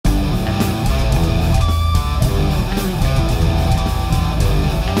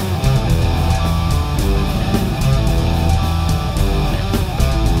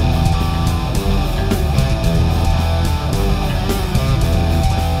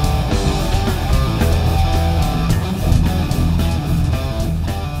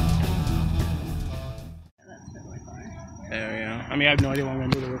have no idea when I'm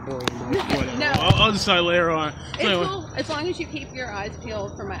going to do the recording, but whatever. No. I'll decide later on. It's cool, as long as you keep your eyes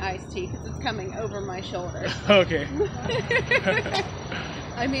peeled for my iced tea, because it's coming over my shoulder. Okay.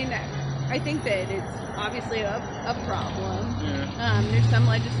 I mean, I think that it's obviously a problem. Yeah. There's some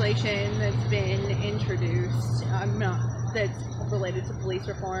legislation that's been introduced. That's related to police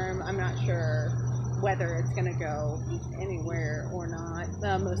reform. I'm not sure whether it's going to go anywhere or not.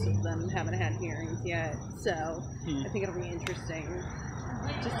 Most of them haven't had hearings yet, so I think it'll be interesting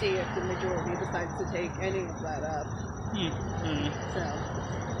to see if the majority decides to take any of that up. So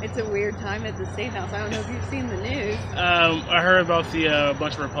it's a weird time at the State House. I don't know if you've seen the news. I heard about the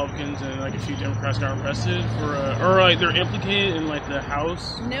bunch of Republicans and like a few Democrats got arrested for, or like they're implicated in like the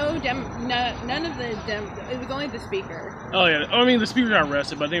House. None of the it was only the Speaker. Oh yeah, I mean the Speaker got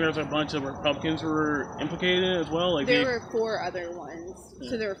arrested, but I think there's a bunch of Republicans who were implicated in it as well. Like there were 4 other ones,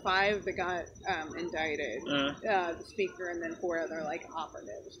 so there were 5 that got indicted. The Speaker and then 4 other like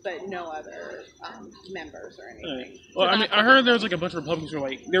operatives, but no other members or anything. Well, I mean, I heard there was like a bunch of Republicans who were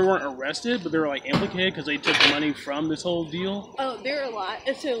like they weren't arrested, but they were like implicated because they took money from this whole deal. Oh, there are a lot.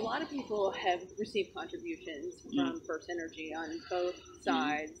 So a lot of people have received contributions from First Energy on both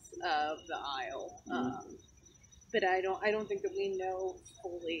sides of the aisle. But I don't think that we know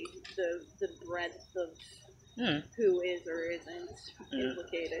fully the breadth of who is or isn't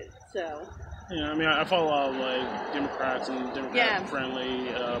implicated. So yeah, I mean, I follow a lot of like Democrats and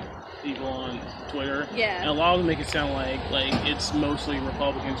Democrat-friendly people on Twitter. Yeah, and a lot of them make it sound like it's mostly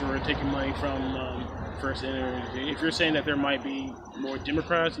Republicans who are taking money from First Energy. If you're saying that there might be more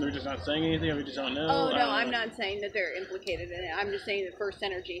Democrats and they're just not saying anything, or we just don't know. Oh no, I'm not saying that they're implicated in it. I'm just saying that First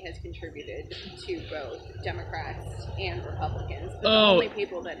Energy has contributed to both Democrats and Republicans. But the only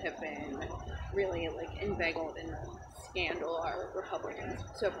people that have been really like inveigled in the scandal are Republicans.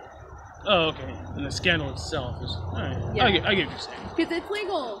 So. Oh, okay. And the scandal itself is alright. Yeah. I get what you're saying. Because it's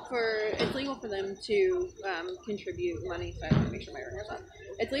legal for them to contribute money. So I have to make sure my ringer's on.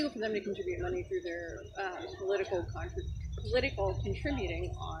 It's legal for them to contribute money through their political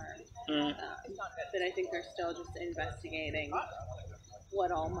contributing arm. But I think they're still just investigating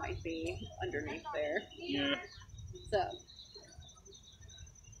what all might be underneath there. Yeah. So.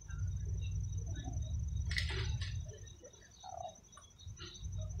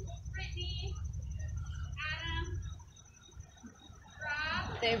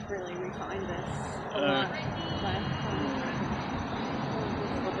 They've really refined this a lot last time.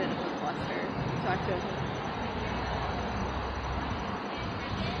 It was a bit of a cluster.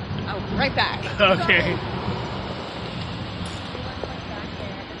 Oh, right back. Okay.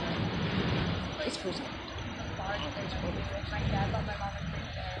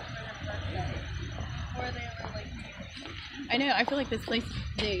 I know, I feel like this place,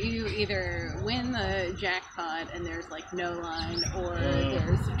 you either win the jackpot and there's like no line, or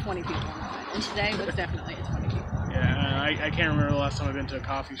there's 20 people in line. And today was definitely 20 people. Yeah, I can't remember the last time I've been to a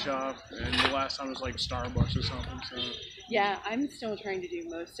coffee shop, and the last time was like Starbucks or something, so. Yeah, I'm still trying to do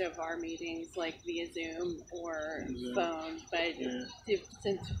most of our meetings like via Zoom or phone, but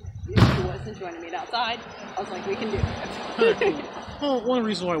since you wasn't trying to meet outside, I was like, we can do it. Well, one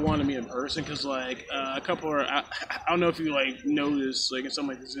reason why I wanted to meet in person, because like a couple of, I don't know if you like noticed, like in some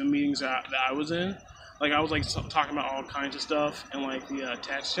like the Zoom meetings that I was in, like I was like talking about all kinds of stuff in like the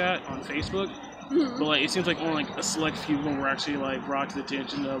text chat on Facebook, but like it seems like only like a select few of them were actually like brought to the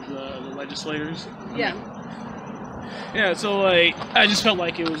attention of the legislators. Yeah. Yeah, so like I just felt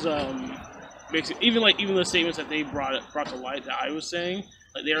like it was basically even the statements that they brought to light that I was saying,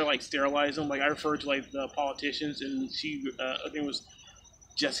 like they were like sterilizing them. Like I referred to like the politicians, and she I think it was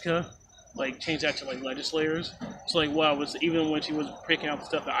Jessica, like changed that to like legislators. So like wow, was even when she was picking out the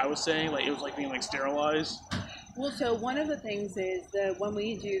stuff that I was saying, like it was like being like sterilized. Well, so one of the things is that when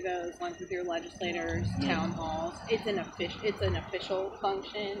we do those lunch with your legislators town halls, it's an official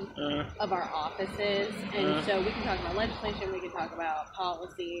function of our offices, and so we can talk about legislation, we can talk about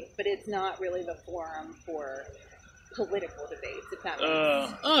policy, but it's not really the forum for political debates, if that makes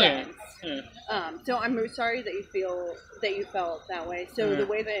sense. Yeah. So I'm sorry that you felt that way. So the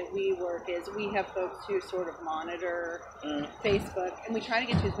way that we work is we have folks who sort of monitor Facebook, and we try to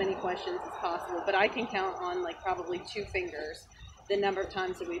get to as many questions as possible, but I can count on like probably 2 fingers the number of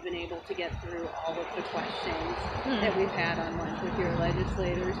times that we've been able to get through all of the questions that we've had on lunch with your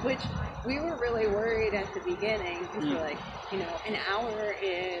legislators, which we were really worried at the beginning, because we're like, an hour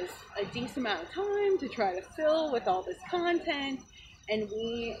is a decent amount of time to try to fill with all this content, and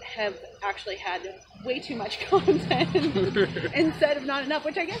we have actually had way too much content instead of not enough,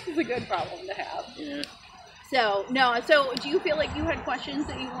 which I guess is a good problem to have. Yeah. So do you feel like you had questions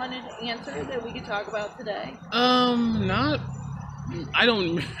that you wanted answered that we could talk about today? I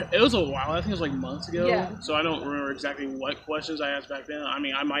don't. It was a while. I think it was like months ago. Yeah. So I don't remember exactly what questions I asked back then. I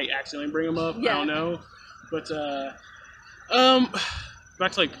mean, I might accidentally bring them up. Yeah. I don't know. But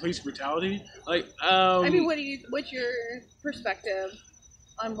back to like police brutality. Like I mean, what's your perspective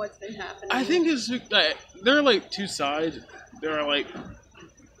on what's been happening? I think it's that there are like two sides. There are like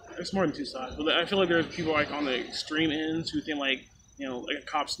it's more than two sides, but I feel like there's people like on the extreme ends who think like, you know, like a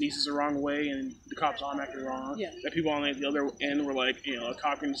cop sneezes the wrong way and the cop's automatically wrong. Yeah. That people on like the other end were like, you know, a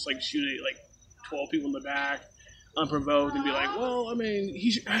cop can just like shoot at like 12 people in the back unprovoked and be like, well, I mean,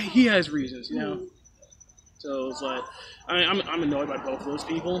 he has reasons, you know. So it's like, I mean, I'm annoyed by both of those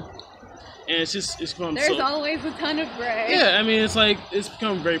people, and it's become There's always a ton of gray. Yeah, I mean, it's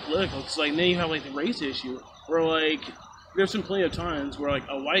become very political. It's like then you have like the race issue where like there's been plenty of times where like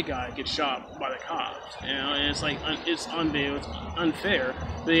a white guy gets shot by the cops, you know, and it's like it's unfair,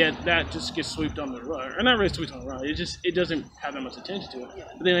 but yet that just gets swept on the rug, or not really swept on the rug. It doesn't have that much attention to it. Yeah.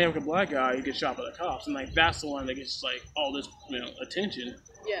 But then you have like a black guy who gets shot by the cops, and like that's the one that gets like all this, you know, attention.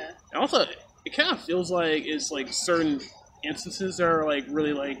 Yeah. And also, it kind of feels like it's like certain instances that are like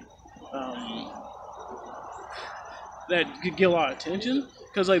really like that could get a lot of attention,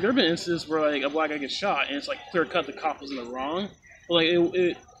 because like there have been instances where like a black guy gets shot and it's like clear cut the cop was in the wrong, but like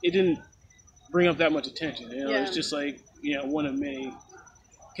it didn't bring up that much attention, you know. Yeah. It's just like, you know, one of many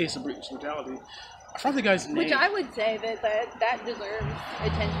cases of British brutality. I forgot the guy's name. Which I would say that deserves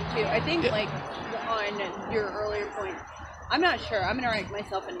attention too. I think like on your earlier point, I'm not sure. I'm gonna write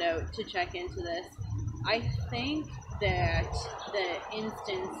myself a note to check into this. I think that the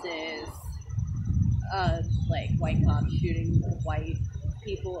instances of like white cops shooting white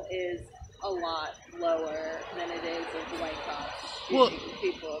people is a lot lower than it is of white cops shooting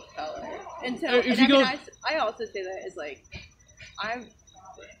people of color. And so, I also say that as like, I've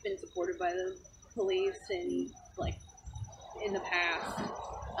been supported by the police and like in the past.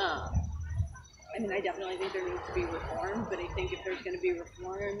 I mean, I definitely think there needs to be reform, but I think if there's going to be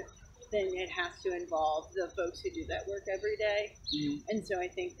reform, then it has to involve the folks who do that work every day. And so I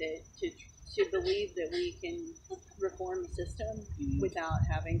think that to believe that we can reform the system without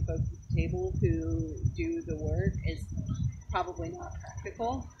having folks at the table who do the work is probably not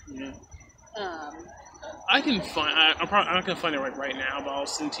practical. Yeah. I can find. I'm not gonna find it right now, but I'll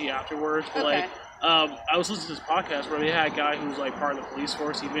send to you afterwards. But Okay. like, I was listening to this podcast where they had a guy who was like part of the police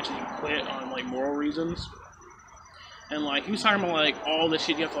force. He eventually quit on like moral reasons, and like he was talking about like all the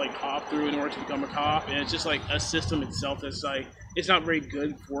shit you have to like hop through in order to become a cop, and it's just like a system itself that's like it's not very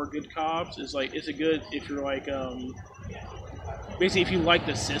good for good cops. It's like it's a good if you're like basically if you like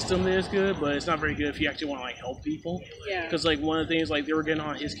the system, then it's good, but it's not very good if you actually want to like help people. Yeah. Because like one of the things like they were getting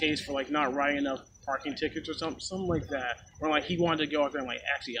on his case for like not writing enough parking tickets or something like that, or like he wanted to go out there and like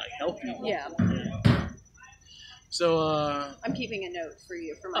actually like help people. Yeah. So I'm keeping a note for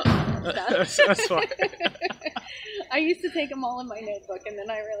you for my stuff. that's fine. I used to take them all in my notebook, and then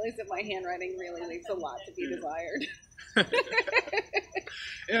I realized that my handwriting really leaves a lot to be desired.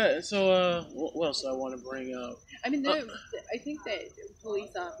 Yeah. So what else do I want to bring up? I mean, I think that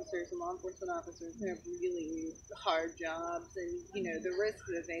police officers and law enforcement officers have really hard jobs, and you know the risk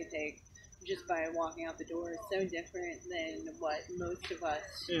that they take just by walking out the door is so different than what most of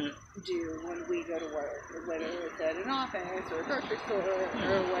us do when we go to work, whether it's at an office or a grocery store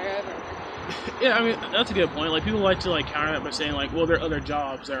or wherever. Yeah, I mean that's a good point. Like people like to like counter that by saying like, well, there are other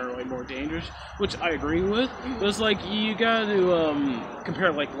jobs that are like more dangerous, which I agree with. But it's like you got to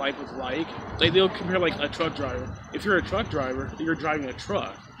compare like life with like they'll compare like a truck driver. If you're a truck driver, you're driving a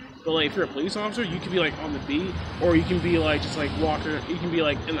truck. But like if you're a police officer, you can be like on the beat, or you can be like just like walking. You can be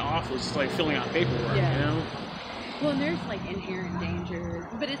like in the office, just, like filling out paperwork. Yeah. You know. Well, and there's like inherent danger,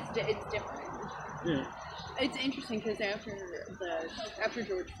 but it's different. Yeah. It's interesting because after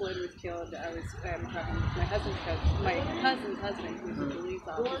George Floyd was killed, I was talking with my cousin's husband, who's a police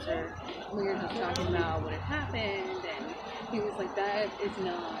officer. And we were just talking about what had happened, and he was like, "That is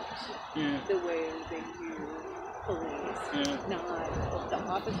not the way they view police. Not the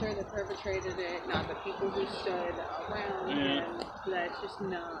officer that perpetrated it, not the people who stood around him. That's just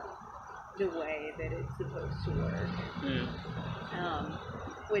not the way that it's supposed to work."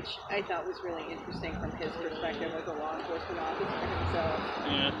 Which I thought was really interesting from his perspective as a law enforcement officer himself.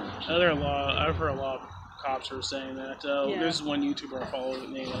 Yeah, I've heard a lot of cops who are saying that. There's one YouTuber I follow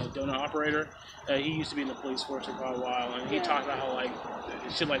named Donut Operator. He used to be in the police force for quite a while, and he talked about how like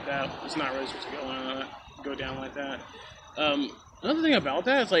shit like that it's not really supposed to go down like that. Another thing about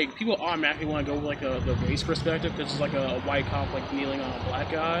that is like people automatically want to go with like the race perspective because it's like a white cop like kneeling on a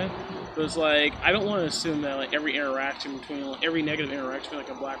black guy. But it's like, I don't want to assume that like every interaction between, like, every negative interaction between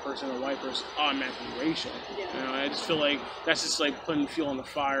like a black person and a white person is automatically racial. Yeah. You know, I just feel like that's just like putting fuel on the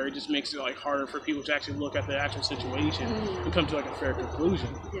fire. It just makes it like harder for people to actually look at the actual situation and come to like a fair conclusion.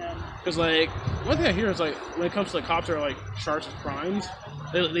 Yeah. Because like one thing I hear is like when it comes to like cops that are like charged with crimes,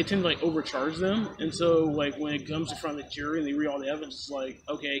 they tend to like overcharge them, and so like when it comes in front of the jury and they read all the evidence, it's like,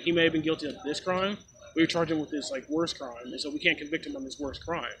 okay, he may have been guilty of this crime, we charge him with this like worst crime, and so we can't convict him on this worst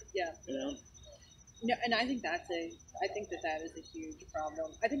crime. Yeah. You know? No, and I think that is a huge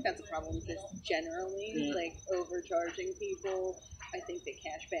problem. I think that's a problem just generally, like overcharging people. I think that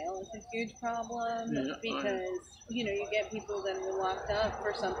cash bail is a huge problem because, you know, you get people that are locked up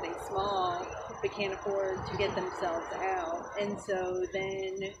for something small but can't afford to get themselves out. And so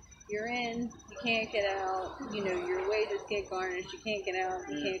then you're in, you can't get out, you know, your wages get garnished, you can't get out,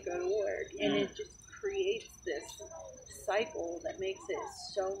 you can't go to work. And it just creates this cycle that makes it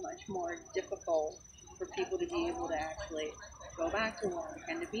so much more difficult for people to be able to actually go back to work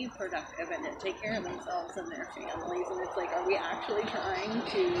and to be productive and to take care of themselves and their families. And it's like, are we actually trying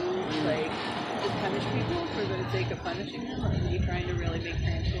to like just punish people for the sake of punishing them, or are we trying to really make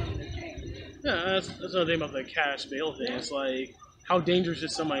transformative change? Yeah, that's another thing about the cash bail thing. It's like, how dangerous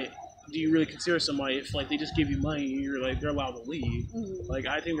is somebody? Do you really consider somebody if like they just give you money and you're like they're allowed to leave? Like,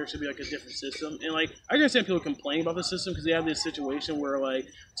 I think there should be like a different system. And like, I understand people complain about the system because they have this situation where like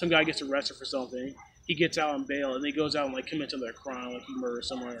some guy gets arrested for something, he gets out on bail, and he goes out and like commits another crime, like he murders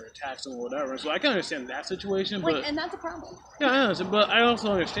someone or attacks someone or whatever. So I can understand that situation, but and that's a problem. Yeah, I understand, but I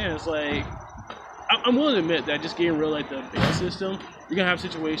also understand it's like I'm willing to admit that just getting rid of like the bail system, you're gonna have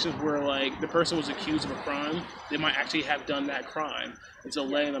situations where like the person was accused of a crime, they might actually have done that crime, and so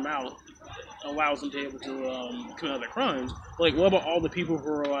letting them out allows them to be able to commit other crimes. But, like, what about all the people who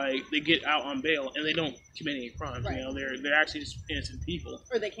are like they get out on bail and they don't commit any crimes? Right. You know, they're actually just innocent people.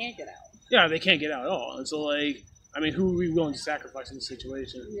 Or they can't get out. Yeah, they can't get out at all, and so like, I mean, who are we willing to sacrifice in this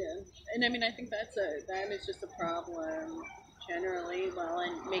situation? Yeah, and I mean, I think that is just a problem generally,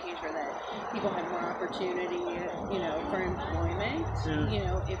 and making sure that people have more opportunity, you know, for employment. You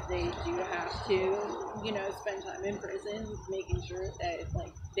know, if they do have to, you know, spend time in prison, making sure that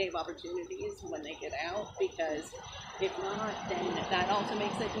like they have opportunities when they get out, because if not, then that also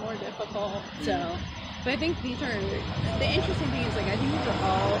makes it more difficult. So, but I think these are the interesting thing is like I think these are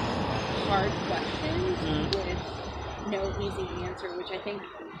all hard questions with no easy answer, which I think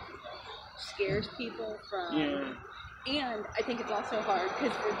scares people from. And I think it's also hard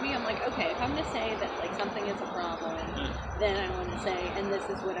because for me, I'm like, okay, if I'm going to say that like something is a problem, then I want to say, and this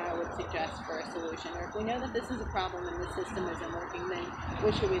is what I would suggest for a solution. Or if we know that this is a problem and the system isn't working, then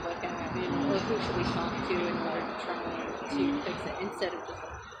what should we look at? You know, or who should we talk to in order to try to fix it, instead of just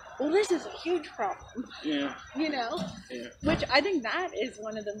like, well, this is a huge problem. Yeah. You know? Yeah. Which I think that is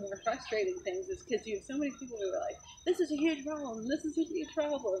one of the more frustrating things, is because you have so many people who are like, this is a huge problem, this is a huge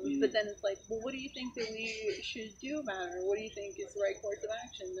problem. But then it's like, well, what do you think that we should do about it? Or what do you think is the right course of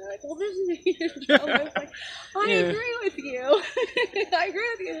action? And they're like, well, this is a huge problem. It's like, I agree with you. I agree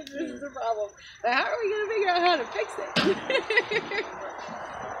with you that this is a problem. But how are we going to figure out how to fix it?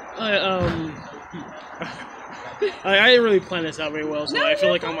 I didn't really plan this out very well, so I feel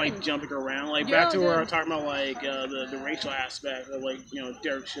like I'm like jumping around. Like back to where I was talking about like the racial aspect of like, you know,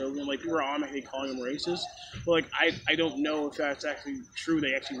 Derek Chauvin. Like people are automatically calling him racist, but like I don't know if that's actually true.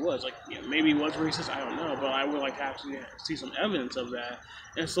 They actually was like, you know, maybe he was racist. I don't know, but I would like to actually see some evidence of that.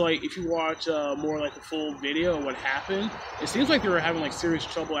 And so like if you watch more like the full video of what happened, it seems like they were having like serious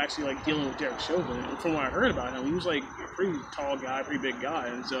trouble actually like dealing with Derek Chauvin. And from what I heard about him, he was like a pretty tall guy, pretty big guy,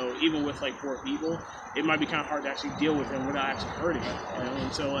 and so even with like 4 people, it might be kind of hard to actually deal with him without actually hurting him. You know?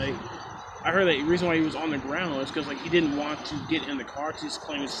 And so like I heard that the reason why he was on the ground was because like he didn't want to get in the car because he's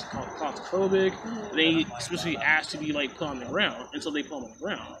claiming it's claustrophobic. They specifically asked to be like put on the ground, and so they put him on the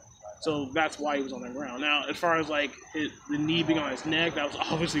ground. So that's why he was on the ground. Now, as far as like the knee being on his neck, that was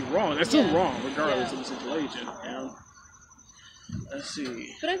obviously wrong. That's still wrong, regardless of the situation. You know? Let's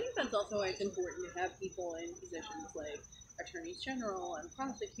see. But I think that's also why it's important to have people in positions like attorneys general and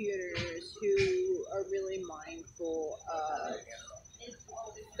prosecutors who are really mindful of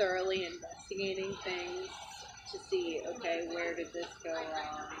thoroughly investigating things to see, okay, where did this go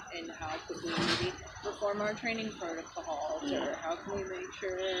wrong, and how could we maybe reform our training protocols, or how can we make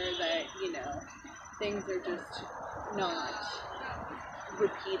sure that, you know, things are just not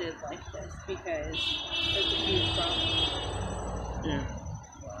repeated like this, because it's a huge problem. Yeah.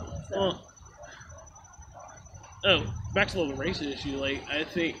 So. Well, back to the race issue. Like, I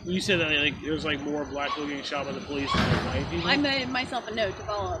think you said that like there was like more black people getting shot by the police than like white people. I made myself a note to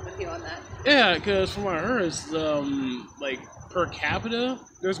follow up with you on that. Yeah, because from what I heard, is like per capita,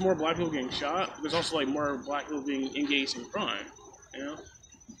 there's more black people getting shot. There's also like more black people being engaged in crime. You know.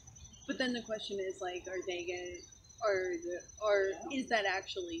 But then the question is like, are they going or is that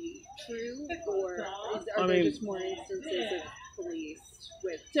actually true, or are there just more instances of police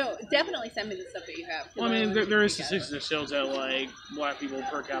with? So definitely send me the stuff that you have. Well, I mean, there is statistics that shows that like black people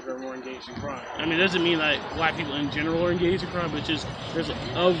per capita are more engaged in crime. I mean, it doesn't mean that black people in general are engaged in crime, but just there's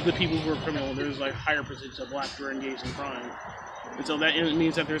of the people who are criminal, there's like higher percentage of black people are engaged in crime. And so that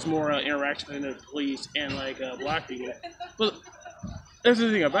means that there's more interaction between the police and like black people. But that's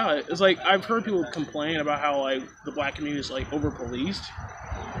the thing about it. It's like I've heard people complain about how like the black community is like over policed,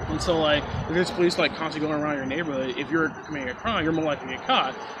 and so like if there's police like constantly going around your neighborhood, if you're committing a crime, you're more likely to get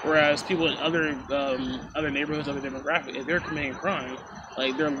caught. Whereas people in other neighborhoods, other demographics, if they're committing crime,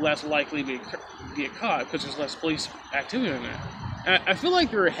 like they're less likely to get caught because there's less police activity in there. And I feel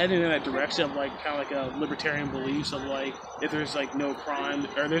like they're heading in that direction of like kind of like a libertarian beliefs of like if there's like no crime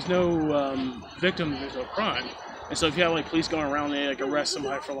or there's no victim, there's no crime. And so if you have like police going around, they like arrest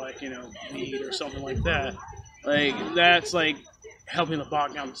somebody for like, you know, weed or something like that, like that's like helping to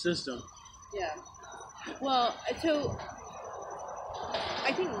bog down the system. Yeah. Well, so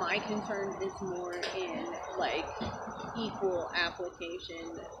I think my concern is more in like equal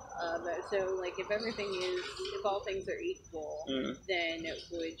application of it. So like if all things are equal, then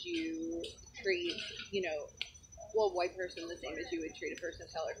would you treat, you know, a white person the same as you would treat a person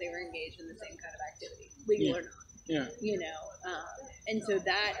of color if they were engaged in the same kind of activity, legal or not? Yeah. You know, and so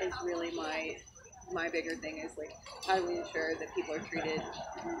that is really my bigger thing is like, how do we ensure that people are treated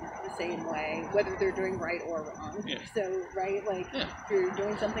the same way, whether they're doing right or wrong? Yeah. So, right, like, if you're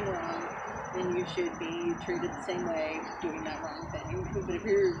doing something wrong, then you should be treated the same way doing that wrong thing. But if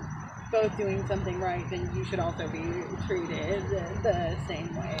you're both doing something right, then you should also be treated the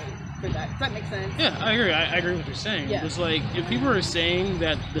same way for that. Does that make sense? Yeah, I agree. I agree with what you're saying. Yeah. It's like, if people are saying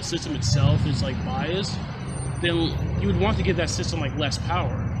that the system itself is like biased, then you would want to give that system like less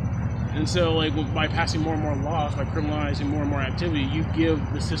power. And so like by passing more and more laws, by criminalizing more and more activity, you give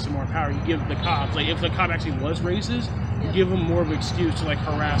the system more power. You give the cops, like if the cop actually was racist, you give them more of an excuse to like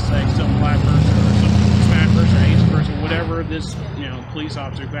harass like some black person or some Hispanic person or Asian person, whatever this, you know, police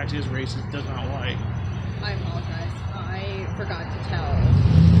officer who actually is racist does not like. I apologize. I forgot to tell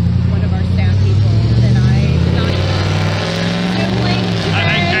one of our staff people that I did not Zoom link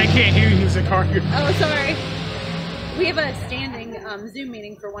today. I can't hear you, Zakaria. Oh, sorry. We have a standing Zoom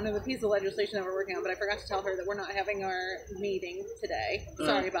meeting for one of the pieces of legislation that we're working on, but I forgot to tell her that we're not having our meeting today.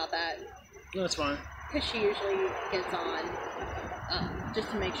 Sorry about that. No, that's fine. Because she usually gets on just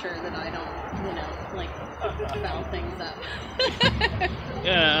to make sure that I don't, you know, like, foul things up.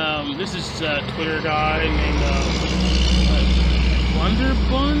 Yeah, this is a Twitter guy named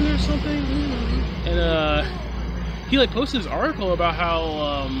Blunderbun or something, and he like posted this article about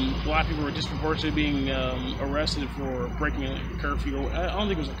how black people were disproportionately being arrested for breaking a curfew. I don't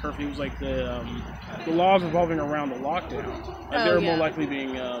think it was a curfew. It was like the laws revolving around the lockdown. Like they were more likely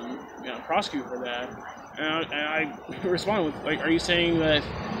being prosecuted for that. And I responded with, like, are you saying that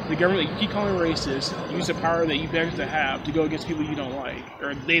the government that you keep calling racist use the power that you beg to have to go against people you don't like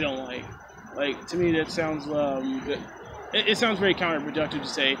or they don't like? Like, to me, that sounds it sounds very counterproductive to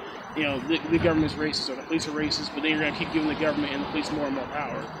say, you know, the government is racist or the police are racist, but then you're going to keep giving the government and the police more and more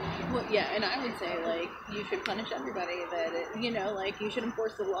power. Well, yeah, and I would say, like, you should punish everybody that, you know, like, you should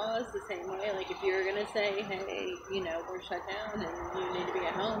enforce the laws the same way. Like, if you're going to say, hey, you know, we're shut down and you need to be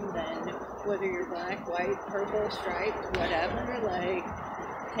at home, then whether you're black, white, purple, striped, whatever, like,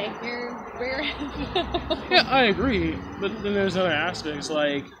 take your rear end. Yeah, I agree. But then there's other aspects,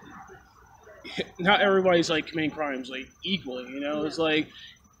 like, not everybody's, like, committing crimes, like, equally, you know? It's like,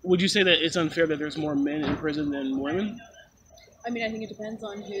 would you say that it's unfair that there's more men in prison than women? I mean, I think it depends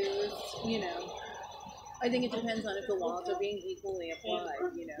on who's, you know, I think it depends on if the laws are being equally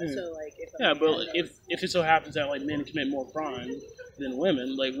applied, you know, so, like, if it so happens that, like, men commit more crime than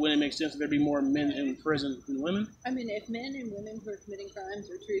women, like, wouldn't it make sense that there'd be more men in prison than women? I mean, if men and women who are committing crimes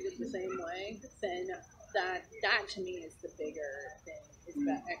are treated the same way, then that to me is the bigger thing, is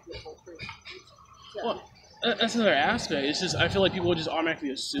that equitable treatment. So. Well, that's another aspect. It's just, I feel like people just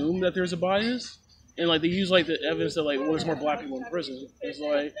automatically assume that there's a bias. And, like, they use, like, the evidence that, like, well, there's more black people in prison. It's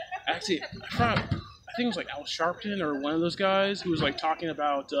like, actually, I think it was, like, Al Sharpton or one of those guys who was, like, talking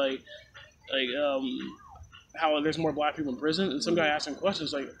about, how there's more black people in prison. And some guy asked him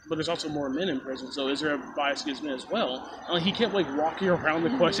questions, like, but there's also more men in prison, so is there a bias against men as well? And, like, he kept, like, walking around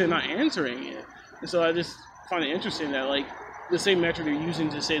the question and not answering it. And so I just find it interesting that, like, the same metric they're using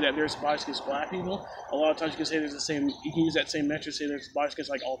to say that there's bias against black people, a lot of times you can say you can use that same metric to say there's bias against,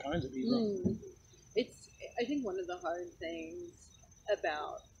 like, all kinds of people. I think one of the hard things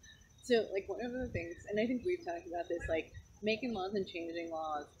about, so like one of the things, and I think we've talked about this, like making laws and changing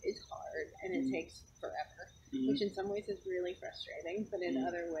laws is hard and it takes forever, which in some ways is really frustrating, but in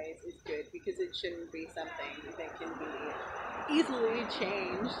other ways is good because it shouldn't be something that can be easily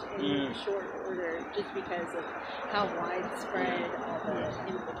changed in short order just because of how widespread all the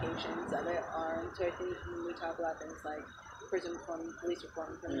implications of it are. And so I think when we talk about things like prison reform, police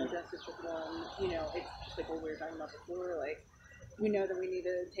reform, criminal justice reform, you know, it's just like what we were talking about before, like we know that we need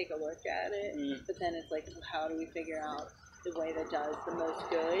to take a look at it, but then it's like, how do we figure out the way that does the most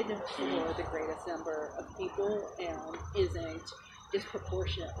good for the greatest number of people and isn't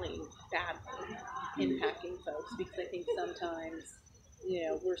disproportionately badly impacting folks? Because I think sometimes, you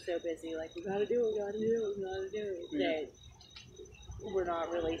know, we're so busy, like, we gotta do it, that we're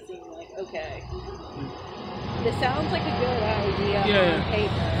not really seeing, like, okay, this sounds like a good idea on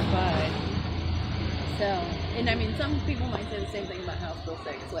paper, but so, and I mean, some people might say the same thing about House Bill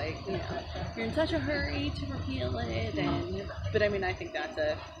 6, like, you know, you're in such a hurry to repeal it, and, but I mean, I think that's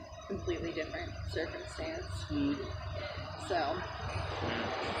a completely different circumstance. So.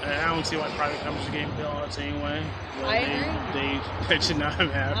 I don't see why private companies are getting bailouts anyway. I agree. They should not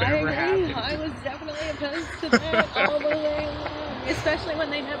have I ever happened. I was definitely opposed to that all the way along, especially when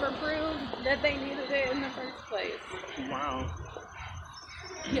they never proved that they needed it in the first place. Wow.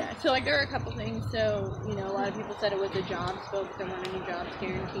 Yeah, so like there are a couple things. So, you know, a lot of people said it was a jobs bill, but there weren't any jobs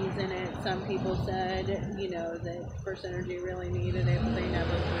guarantees in it. Some people said, you know, that First Energy really needed it, but they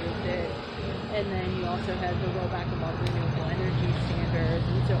never proved it. And then you also had the rollback of all renewable energy standards.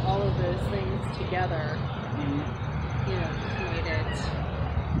 And so all of those things together, you know, just made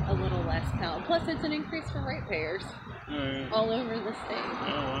it a little less palatable. Plus, it's an increase for ratepayers all over the state.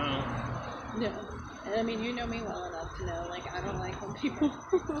 Oh, wow. Yeah. And I mean, you know me well enough to know, like, I don't like when people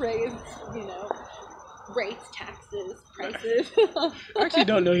raise, you know, rates, taxes, prices. I actually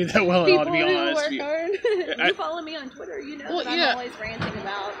don't know you that well at all, to be honest. People who work hard. You follow me on Twitter, you know, I'm always ranting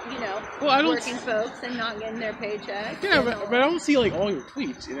about, you know, working folks and not getting their paychecks. Yeah, but I don't see, like, all your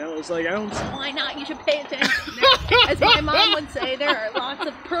tweets, you know? It's like, I don't see... Why not? You should pay attention. As my mom would say, there are lots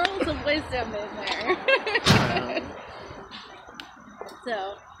of pearls of wisdom in there.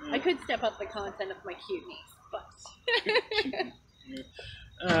 So... I could step up the content of my cute niece, but...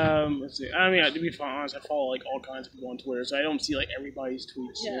 let's see. I mean, to be honest, I follow, like, all kinds of people on Twitter, so I don't see, like, everybody's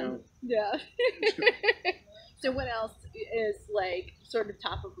tweets, you know? Yeah. So what else is, like, sort of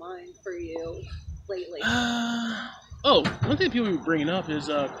top of mind for you lately? One thing people are bringing up is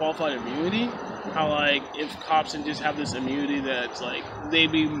qualified immunity. How, like, if cops can just have this immunity that's, like,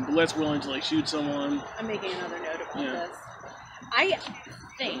 they'd be less willing to, like, shoot someone. I'm making another note about this. I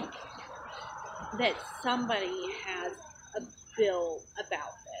think that somebody has a bill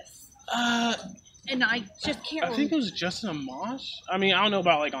about this. And I just can't remember. I think it was Justin Amash. I mean, I don't know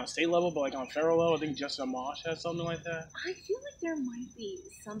about, like, on state level, but, like, on federal level, I think Justin Amash has something like that. I feel like there might be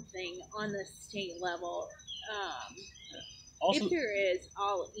something on the state level. Also, if there is,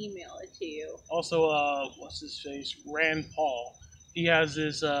 I'll email it to you. Also, what's his face? Rand Paul. He has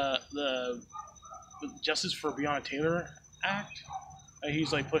this, the Justice for Breonna Taylor Act.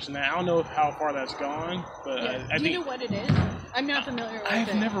 He's like pushing that. I don't know how far that's gone, but I think. Do you know what it is? I'm not familiar with it.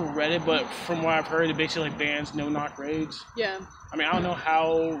 I've never read it, but from what I've heard, it basically like bans no-knock raids. Yeah. I mean, I don't know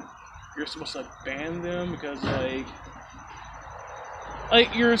how you're supposed to ban them because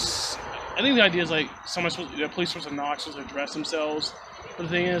you're. I think the idea is like the police supposed to knock, supposed to address themselves. But the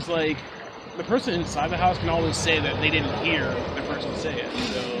thing is, like, the person inside the house can always say that they didn't hear the person say it.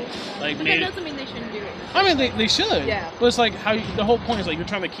 So, like, but that doesn't mean they shouldn't do it. I mean, they should. Yeah. But it's like the whole point is like you're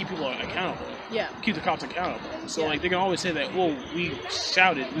trying to keep people accountable. Yeah. Keep the cops accountable. So like they can always say that, well, we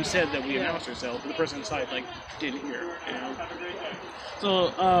shouted, we said that we announced ourselves, but the person inside like didn't hear. You know.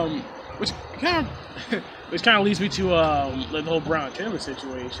 So which kind of leads me to the whole Breonna Taylor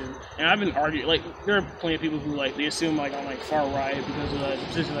situation. And I've been arguing, like, there are plenty of people who like they assume like I'm like far right because of the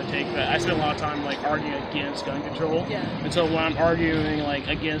positions I take. But I spend a lot of time like arguing against gun control. Yeah. And so when I'm arguing like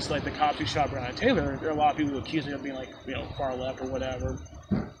against like the cops who shot Breonna Taylor, there are a lot of people who accuse me of being like, you know, far left or whatever.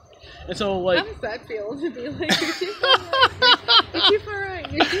 And so like, how does that feel to be like you're too far right, you're too far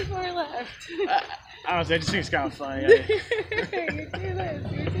right, you're too far left? Honestly, I just think it's kind of funny. You're too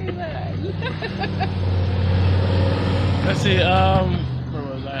this, you're too that. Let's see, where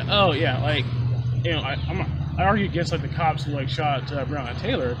was I? Oh yeah, like, you know, I argue against like the cops who like shot Breonna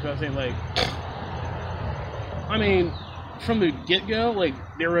Taylor because I think like, I mean, from the get-go, like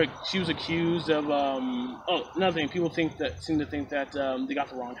she was accused of another thing. People seem to think that they got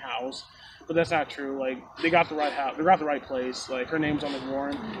the wrong house, but that's not true. Like, they got the right house, they got the right place. Like, her name's on the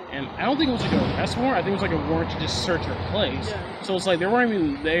warrant, and I don't think it was like an arrest warrant. I think it was like a warrant to just search her place. Yeah. So it's like they weren't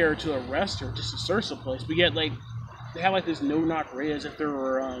even there to arrest her, just to search the place. But yet, like, they had like this no-knock raid as if they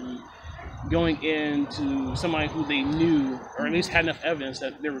were going into somebody who they knew, or at least had enough evidence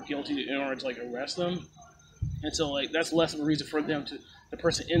that they were guilty in order to like arrest them. And so, like, that's less of a reason for them the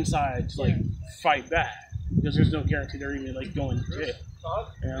person inside to like fight back, because there's no guarantee they're even like going to jail.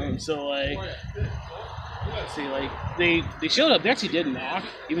 You know? And so, like, see, like they showed up. They actually did knock,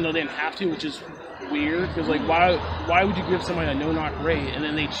 even though they didn't have to, which is weird. Because like, why would you give somebody a no-knock rate and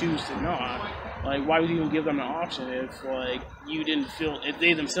then they choose to knock? Like, why would you even give them an option if like if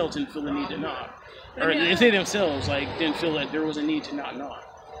they themselves didn't feel the need to knock, or if they themselves like didn't feel that there was a need to not knock?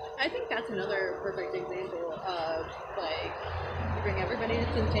 I think that's another perfect example of, like, you bring everybody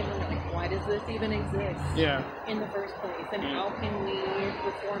to the table and like, why does this even exist in the first place? And how can we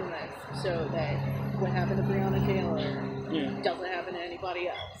reform this so that what happened to Breonna Taylor doesn't happen to anybody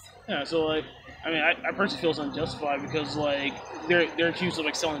else? Yeah, so, like, I mean, I personally feel it's unjustified because, like, they're accused of,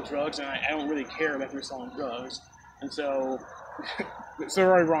 like, selling drugs, and I don't really care that they're selling drugs. And so, so they're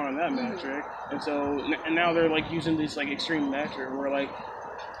already wrong on that metric. And so, and now they're, like, using this, like, extreme metric where, like,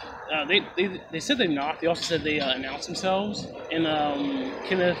 they said they knocked. They also said they announced themselves. And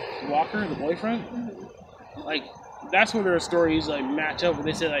Kenneth Walker, the boyfriend, like, that's where their stories like match up. Where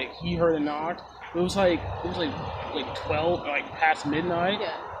they said like he heard a knock. It was like 12, like past midnight.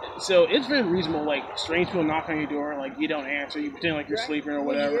 Yeah. So it's very reasonable. Like, strange people knock on your door, like you don't answer, you pretend like you're sleeping or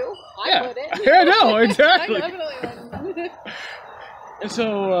whatever. I wouldn't. I know, exactly. I definitely wouldn't. And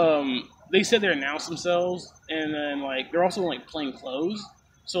so they said they announced themselves, and then like they're also like plain clothes.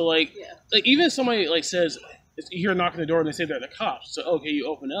 So, like, even if somebody, like, says, you hear a knock on the door and they say they're the cops, so, okay, you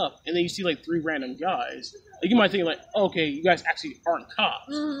open up, and then you see, like, 3 random guys. Like, you might think, like, okay, you guys actually aren't cops,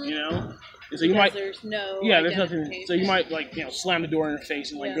 you know? And so you might, there's no there's nothing, so you might, like, you know, slam the door in their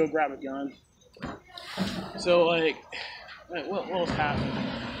face and, like, go grab a gun. So, like what else happened?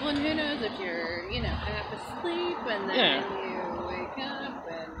 Well, and who knows if you're, you know, half asleep, and then you wake up,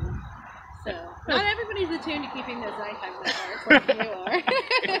 and... So, not everybody's attuned to keeping those nighttime hours like you are.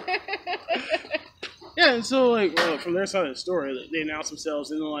 Yeah, and so, like, well, from their side of the story, they announce themselves,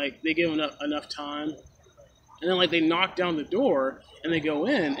 and then, like, they give them enough time, and then, like, they knock down the door, and they go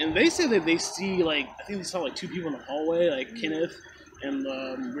in, and they say that they see, like, I think they saw, like, 2 people in the hallway, like, Kenneth and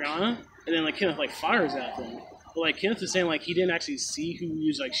Brianna, and then, like, Kenneth, like, fires at them. But, like, Kenneth is saying, like, he didn't actually see who he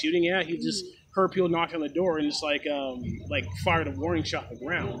was, like, shooting at. He just heard people knock on the door and just, like, fired a warning shot at the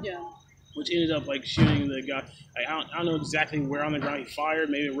ground. Yeah. Which ended up like shooting the guy. I don't know exactly where on the ground he fired.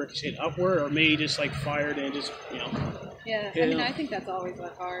 Maybe it ricocheted upward, or maybe he just like fired and just, you know. Yeah, I mean, I think that's always a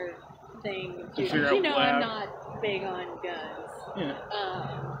hard thing to figure out. You know, I'm not big on guns. Yeah.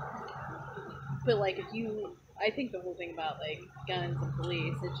 But like, I think the whole thing about like guns and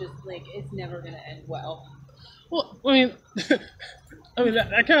police, it's just like it's never gonna end well. Well, I mean,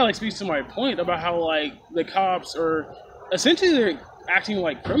 that kind of like speaks to my point about how like the cops are essentially they're acting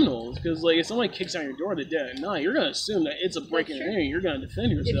like criminals, because like if somebody kicks down your door at dead at night, you're gonna assume that it's a break and entry. You're gonna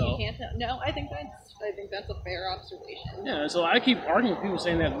defend yourself. If you can't tell, no, I think that's a fair observation. Yeah, so I keep arguing with people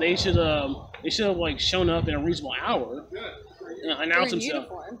saying that they should have like shown up in a reasonable hour, announce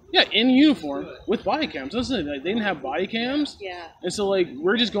themselves. Yeah, in uniform with body cams. Listen, like, they didn't have body cams. Yeah. And so like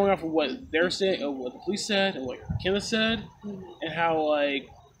we're just going off of what they're saying, what the police said, and what Kenneth said, and how like.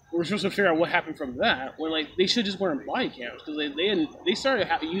 We're supposed to figure out what happened from that, when like they should just weren't body cams, because they started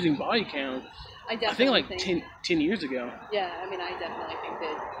using body cams. I think like 10 years ago. Yeah, I mean, I definitely think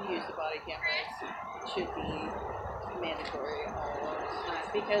that use of body cameras should be mandatory all the time,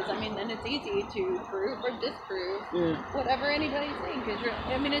 because I mean then it's easy to prove or disprove whatever anybody's saying. Because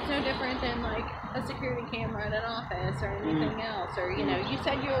I mean it's no different than like a security camera in an office or anything else, or you know you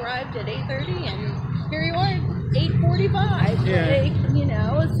said you arrived at 8:30 and here you are. 8:45, like, you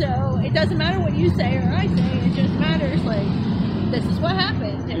know, so it doesn't matter what you say or I say, it just matters, like, this is what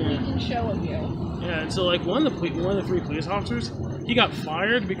happened, and we can show you. Yeah, and so, like, one of the 3 police officers, he got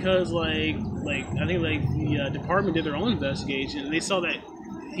fired because, like I think, like, the department did their own investigation, and they saw that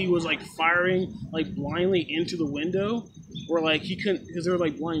he was, like, firing, like, blindly into the window, or, like, he couldn't, because there were,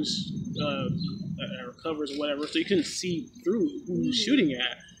 like, blind or covers or whatever, so he couldn't see through who he was shooting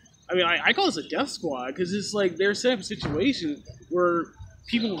at. I mean, I call this a death squad, because it's like they're set up a situation where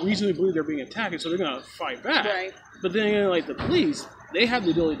people reasonably believe they're being attacked, and so they're going to fight back. Right. But then, like, the police, they have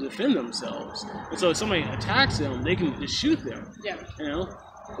the ability to defend themselves. And so if somebody attacks them, they can just shoot them. Yeah. You know?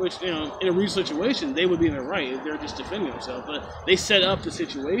 Which, you know, in a real situation, they would be in the right. They're just defending themselves. But they set up the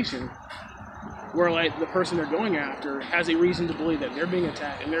situation where, like, the person they're going after has a reason to believe that they're being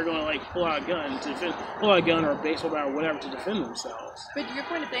attacked, and they're going to, like, pull out a gun or a baseball bat or whatever to defend themselves. But to your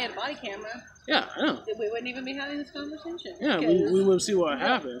point, if they had a body camera, yeah, I know. We wouldn't even be having this conversation. Yeah, we would see what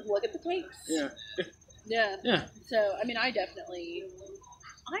happened. Look at the tapes. Yeah. Yeah. So, I mean, I am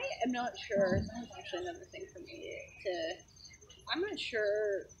not sure. That's actually another thing for me I'm not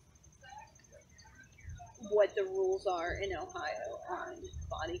sure what the rules are in Ohio on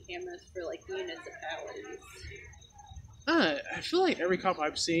body cameras for, like, municipalities. I feel like every cop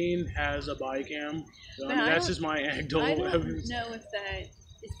I've seen has a body cam. So, I mean, that's just my anecdotal evidence. I don't know if that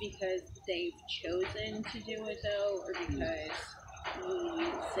is because they've chosen to do it, though, or because we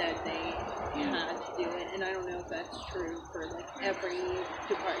said they had to do it. And I don't know if that's true for, like, every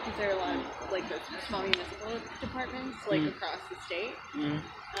department, because there are a lot of, like, the small municipal departments, like, across the state.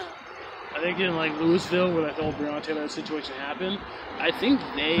 I think in, like, Louisville, where that whole Breonna Taylor situation happened, I think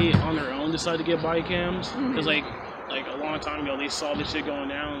they, on their own, decided to get body cams. Because, like a long time ago, they saw this shit going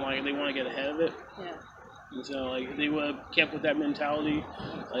down, and, like, they want to get ahead of it. Yeah. And so, like, they would have kept with that mentality.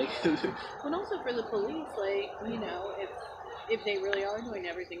 Like, and also for the police, like, you know, if they really are doing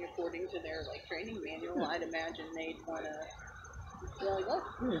everything according to their, like, training manual, I'd imagine they'd want to be like, look,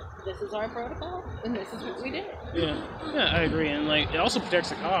 this is our protocol, and this is what we did. Yeah, I agree. And, like, it also protects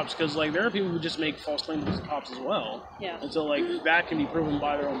the cops, because, like, there are people who just make false claims against the cops as well. Yeah. And so, like, that can be proven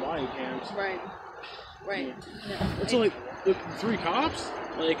by their own body cams. Right. Yeah. And so, like, the 3 cops,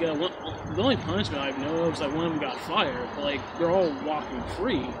 like, the only punishment I've known of is, like, one of them got fired, but, like, they're all walking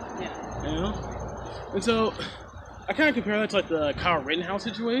free. Yeah. You know? And so, I kind of compare that to, like, the Kyle Rittenhouse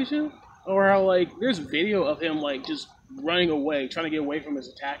situation, or how, like, there's video of him, like, just running away, trying to get away from his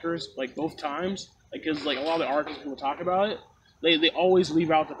attackers, like, both times. Like, because, like, a lot of the articles people talk about it, they always leave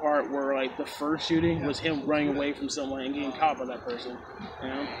out the part where, like, the first shooting was him running away from someone and getting caught by that person, you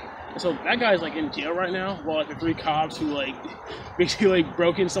know? And so that guy's, like, in jail right now, while, like, the 3 cops who, like, basically, like,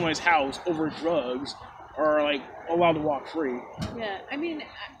 broke into somebody's house over drugs are, like, allowed to walk free. Yeah, I mean,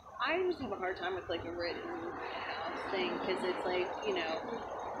 I just have a hard time with, like, a Rittenhouse thing, because it's, like, you know,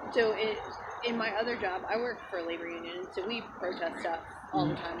 so in my other job, I work for a labor union, so we protest stuff all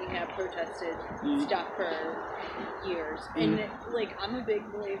the time. We have protested stuff for years. And, like, I'm a big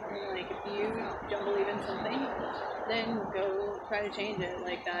believer in, like, if you don't believe in something, then go try to change it.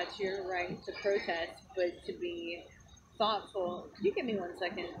 Like, that's your right to protest, but to be thoughtful. Could you give me 1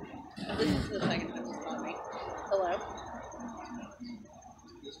 second? This is the second time he's calling me. Hello?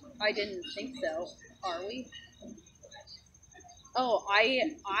 I didn't think so. Are we? Oh,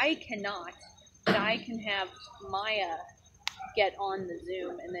 I cannot. But I can have Maya get on the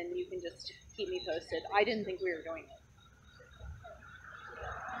Zoom, and then you can just keep me posted. I didn't think we were doing it.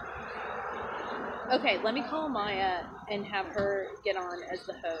 Okay, let me call Maya and have her get on as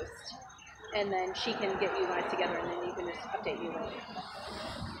the host, and then she can get you guys together, and then you can just update you later.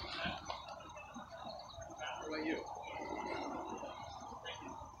 What about you?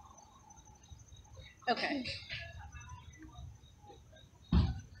 Okay.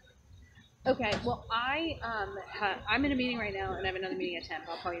 Okay, well, I'm in a meeting right now, and I have another meeting at 10.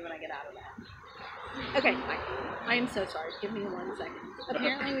 I'll call you when I get out of that. Okay, bye. I am so sorry. Give me 1 second.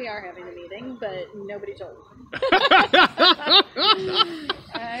 Apparently we are having a meeting, but nobody told me.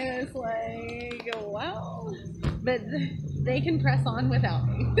 I was like, well, but they can press on without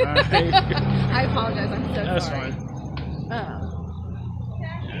me. I apologize. I'm so That's sorry. Fine.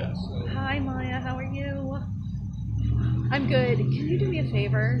 Hi, Maya. How are you? I'm good. Can you do me a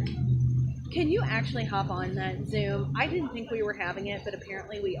favor? Can you actually hop on that Zoom? I didn't think we were having it, but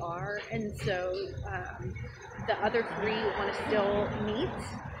apparently we are, and so the other 3 want to still meet.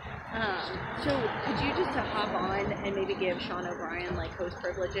 So could you just hop on and maybe give Sean O'Brien, like, host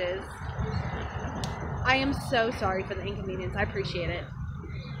privileges? I am so sorry for the inconvenience. I appreciate it.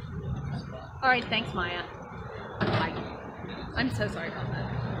 All right, thanks, Maya. Bye. I'm so sorry about that.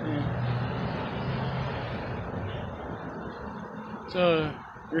 So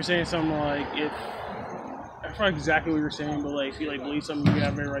you're saying something like, if I forgot exactly what you were saying, but, like, if you, like, believe something, you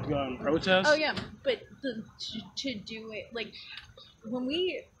have every right to go out and protest. Oh yeah, but to do it, like, when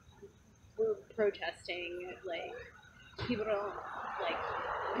we were protesting, like, people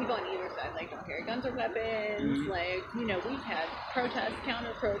on either side, like, don't carry guns or weapons. Like, you know, we've had protests,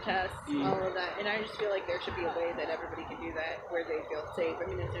 counter protests, all of that, and I just feel like there should be a way that everybody can do that where they feel safe. I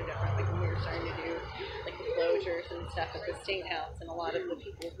mean, it's no different, like, when we were starting to do, like, the closures and stuff at the State House, and a lot of the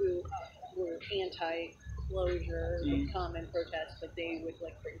people who were anti-closure would come and protest, but they would,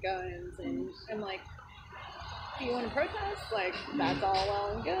 like, bring guns, and I'm like, if you want to protest, like, that's all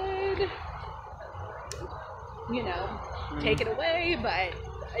well and good. You know, take it away, but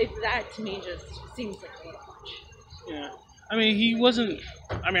that to me just seems like a little much. Yeah. I mean, he wasn't.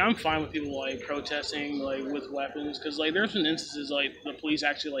 I mean, I'm fine with people like protesting like with weapons because like there's been instances like the police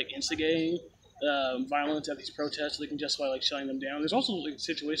actually like instigating violence at these protests. So they can justify like shutting them down. There's also like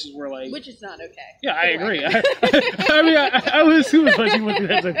situations where like, which is not okay. Yeah, I agree. I mean, I would assume as much as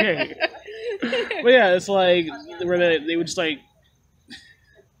that's okay. But yeah, it's like where they would just like.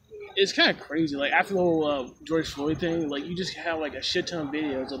 It's kind of crazy. Like after the whole George Floyd thing, like you just have like a shit ton of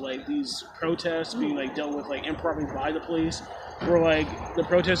videos of like these protests being like dealt with like improperly by the police, where like the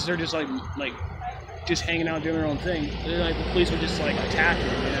protesters are just like just hanging out doing their own thing, and like the police would just like attack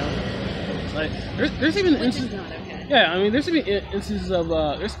them. You know, it's like there's even instances. Okay. Yeah, I mean, there's even instances of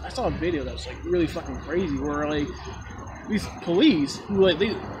I saw a video that's like really fucking crazy where like these police who like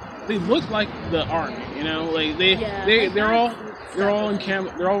they look like the army. You know, like they're all. They're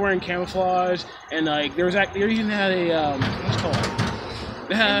all wearing camouflage, and like they even had a what's it called?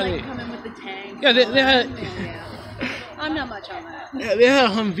 They had and, like, come in with the tank. Yeah, they had. Yeah. I'm not much on that. Yeah, they had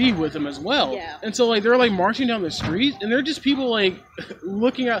a Humvee with them as well. Yeah. And so like they're like marching down the street, and they're just people like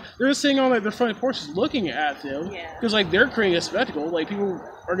looking at. They're just sitting on like their front porches looking at them. Yeah. Because like they're creating a spectacle. Like people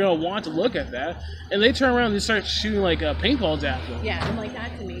are gonna want to look at that, and they turn around and start shooting like paintballs at them. Yeah, and like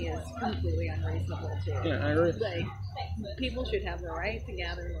that to me is completely unreasonable too. Yeah, I agree. Like people should have the right to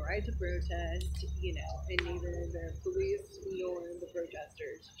gather, the right to protest. You know, and neither the police nor the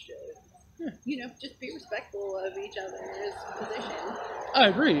protesters should. You know, just be respectful of each other's position. I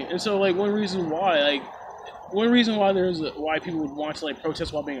agree, and so like one reason why why people would want to like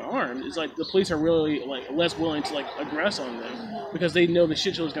protest while being armed is like the police are really like less willing to like aggress on them because they know the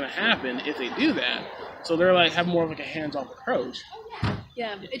shit show is going to happen if they do that. So they're like have more of like a hands-off approach.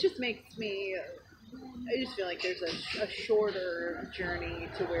 Yeah, it just makes me. I just feel like there's a shorter journey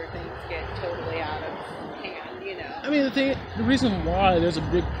to where things get totally out of hand, you know. I mean, the reason why there's a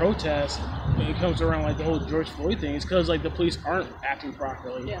big protest when it comes around like the whole George Floyd thing is because like the police aren't acting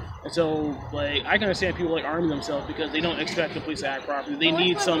properly. Yeah. And so like I can understand people like arming themselves because they don't expect the police to act properly. They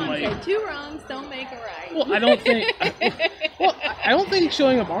need some like. Said, two wrongs don't make a right. Well, I don't think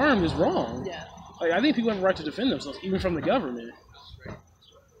showing up armed is wrong. Yeah. Like I think people have a right to defend themselves, even from the government.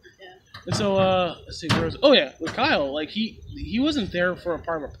 And so, let's see, with Kyle, like he wasn't there for a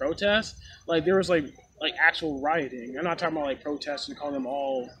part of a protest. Like there was like actual rioting. I'm not talking about like protests and calling them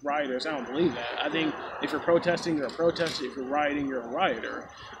all rioters. I don't believe that. I think if you're protesting, you're a protester. If you're rioting, you're a rioter.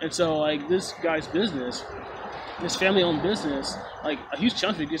 And so like this guy's business, this family-owned business, like a huge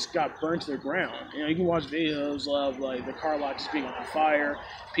chunk of it just got burned to the ground. You know, you can watch videos of like the car lot just being on fire,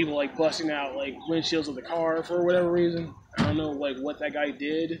 people like busting out like windshields of the car for whatever reason. I don't know like what that guy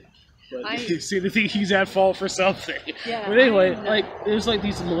did. But you seem to think he's at fault for something. Yeah, but anyway, like it was like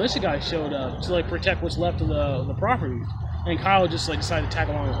these militia guys showed up to like protect what's left of the property, and Kyle just like decided to tag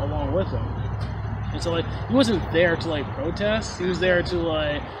along with them. And so like he wasn't there to like protest. He was there to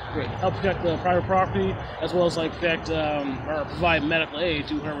like help protect the private property as well as like protect or provide medical aid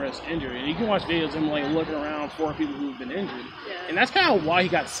to whoever is injured. And you can watch videos of him like looking around for people who've been injured. Yeah. And that's kind of why he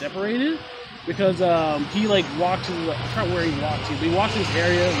got separated. Because he like walked to, I forgot where he walked to, but he walked to this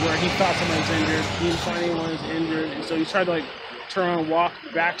area where he thought someone was injured. He didn't find anyone was injured, and so he tried to like turn around and walk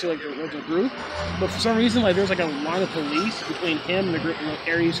back to like the group. But for some reason, like there was like a line of police between him and the group, and the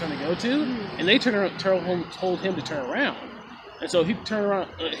area he's trying to go to, and they told him to turn around. And so he turned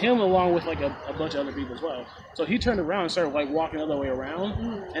around, him along with like a bunch of other people as well. So he turned around and started like walking the other way around,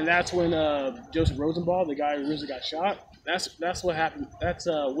 and that's when Joseph Rosenbaum, the guy who originally got shot. That's what happened. That's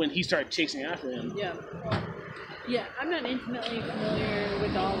when he started chasing after him. Yeah. Yeah, I'm not intimately familiar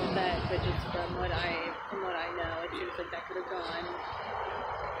with all of that, but just from what I know, it seems like that could have gone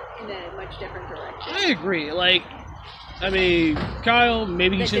in a much different direction. I agree. Like, I mean, Kyle,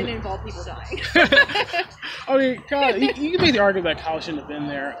 maybe he shouldn't. That didn't involve people dying. I mean, Kyle, you can make the argument that Kyle shouldn't have been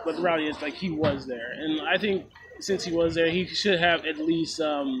there, but the reality is, like, he was there, and I think since he was there, he should have at least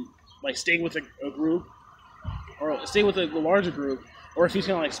like stayed with a group. Or stay with the larger group, or if he's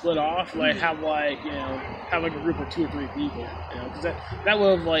gonna like split off, like have like a group of 2 or 3 people, because that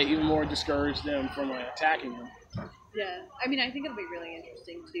would have like even more discouraged them from like attacking him. Yeah, I mean, I think it'll be really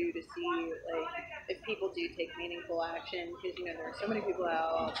interesting too to see like if people do take meaningful action, because there are so many people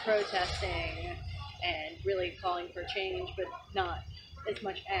out protesting and really calling for change, but not as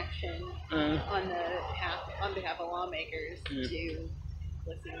much action on behalf of lawmakers to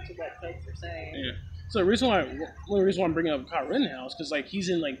listen to what folks are saying. Yeah. So one of the reasons why I'm bringing up Kyle Rittenhouse because like he's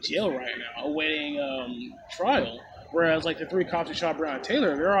in like jail right now awaiting trial Whereas like the 3 cops who shot Breonna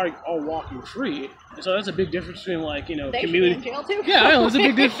Taylor, they're all walking free. And so that's a big difference between like, you know, They community. should be in jail too. Yeah, I know. It's a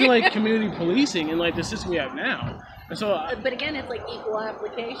big difference between like community policing and like the system we have now. And so, But again, it's like equal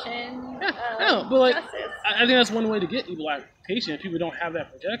application. yeah, I know, but like, justice. I think that's one way to get equal application if people don't have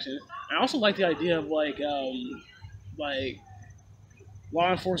that protection. I also like the idea of like law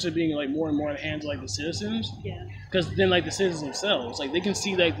enforcement being like more and more in the hands of like the citizens. Yeah. Because then like the citizens themselves, like they can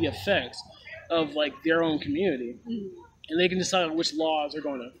see like the effects of like their own community, and they can decide which laws they're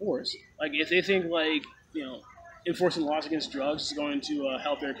going to enforce. Like if they think like, you know, enforcing laws against drugs is going to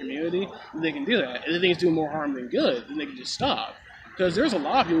help their community, then they can do that. If they think it's doing more harm than good, then they can just stop. Because there's a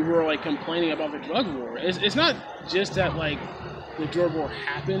lot of people who are like complaining about the drug war. It's not just that like the drug war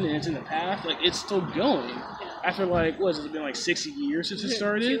happened and it's in the past. Like it's still going. After like, what has it been like 60 years since it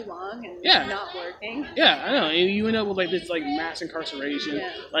started? Too long and Yeah. not working. Yeah, I know. And you end up with like this like mass incarceration,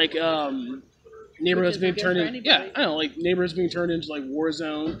 Yeah. like neighborhoods Which being isn't turned good for into, yeah, anybody. I know, like neighborhoods being turned into like war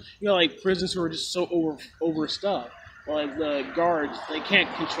zone. You know, like prisons who are just so overstuffed. Like the guards, they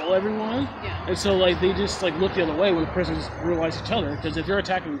can't control everyone, Yeah. and so like they just like look the other way when prisoners realize each other. Because if they're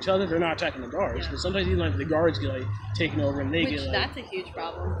attacking each other, they're not attacking the guards. Because sometimes even like the guards get like taken over and they Which get like, that's a huge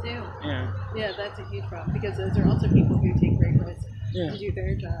problem too. yeah, Yeah, that's a huge problem because those are also people who take great risks Yeah. to do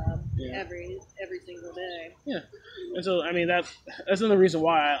their job Yeah. every single day. yeah. And so I mean that's another reason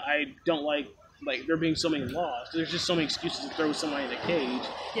why I don't like there being so many laws. There's just so many excuses to throw somebody in a cage.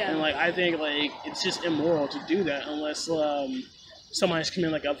 Yeah. And like I think like it's just immoral to do that unless somebody's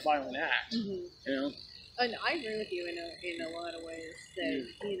committing like a violent act. Mm-hmm. You know? And I agree with you in a lot of ways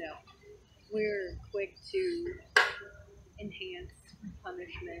that, you know, we're quick to enhance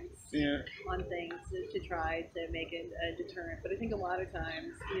punishments Yeah. on things to try to make it a deterrent. But I think a lot of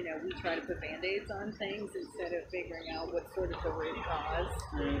times, you know, we try to put Band-Aids on things instead of figuring out what's sort of the root cause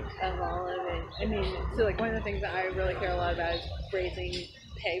of all of it. I mean, so like one of the things that I really care a lot about is raising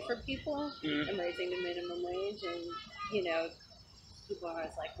pay for people and raising the minimum wage. And, you know, people are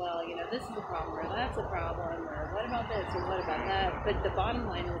always like, well, you know, this is a problem or that's a problem or what about this or what about that. But the bottom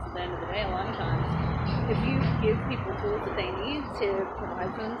line is at the end of the day, a lot of times, if you give people tools that they need to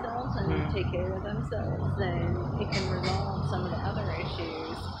provide for themselves and take care of themselves, then it can resolve some of the other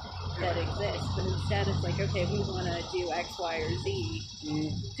issues that exist. But instead, it's like, okay, we want to do X, Y, or Z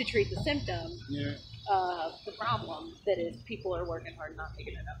to treat the symptom of the problem that is people are working hard, not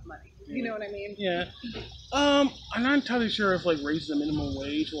making enough money. You know what I mean? Yeah. I'm not entirely sure if like raising the minimum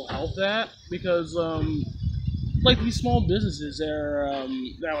wage will help that because like these small businesses that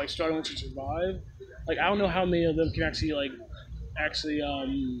are like struggling to survive. Like I don't know how many of them can actually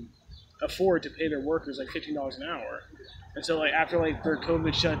afford to pay their workers like $15 an hour. And so like after like their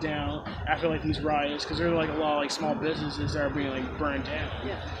COVID shutdown, after like these riots, because there are like a lot of like small businesses that are being like burned down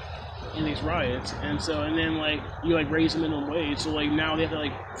in these riots, and then like you like raise the minimum wage, so like now they have to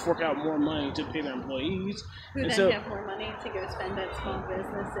like fork out more money to pay their employees. Who And then so, have more money to go spend at small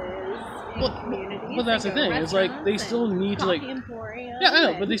businesses and communities. but that's the and go thing. to It's like they restaurants still and need to like coffee emporium yeah, I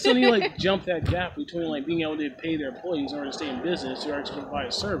know, but and- they still need to like jump that gap between like being able to pay their employees in order to stay in business or to provide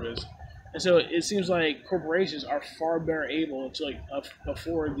a service. And so it seems like corporations are far better able to like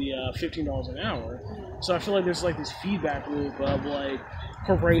afford the $15 an hour. So I feel like there's like this feedback loop of like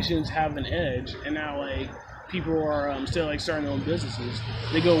corporations have an edge, and now like people are still like starting their own businesses.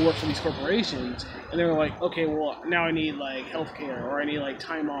 They go work for these corporations, and they're like, okay, well now I need like healthcare, or I need like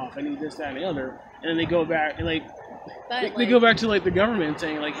time off, I need this, that, and the other, and then they go back and like they go back to like the government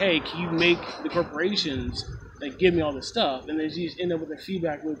saying like, hey, can you make the corporations like give me all this stuff? And then you just end up with a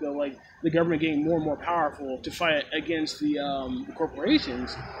feedback loop of like the government getting more and more powerful to fight against the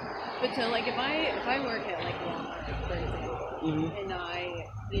corporations. But so like if I work at like Walmart, for example, and I,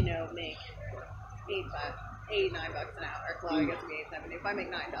 you know, make $9 an hour. Well, I guess it'd be $8.70. If I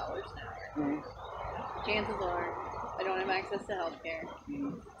make $9 an hour, chances are I don't have access to healthcare,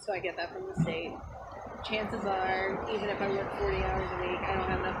 so I get that from the state. Chances are, even if I work 40 hours a week, I don't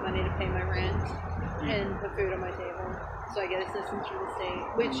have enough money to pay my rent and put food on my table, so I get assistance from the state,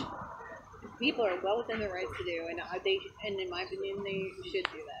 which people are well within their rights to do, and in my opinion, they should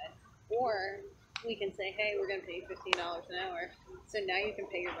do that. Or we can say, hey, we're going to pay you $15 an hour, so now you can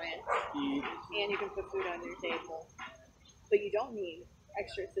pay your rent and you can put food on your table, but you don't need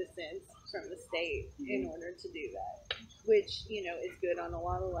extra assistance from the state in order to do that, which, you know, is good on a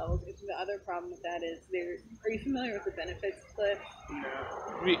lot of levels. The other problem with that is are you familiar with the benefits cliff?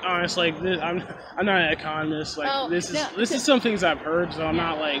 To be honest, like this, I'm not an economist. Like Oh, this no, is some things I've heard, so I'm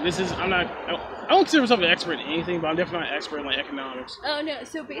not like I I don't consider myself an expert in anything, but I'm definitely not an expert in like economics. Oh no,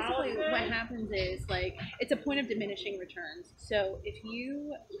 so basically what happens is like it's a point of diminishing returns. So if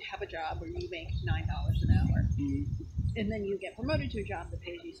you have a job where you make $9 an hour and then you get promoted to a job that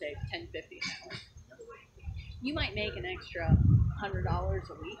pays you say $10.50 an hour, you might make an extra $100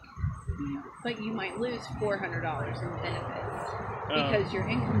 a week, but you might lose $400 in benefits because your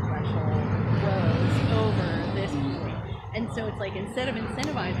income threshold rose over this point. And so it's like instead of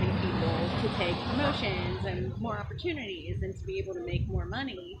incentivizing people to take promotions and more opportunities and to be able to make more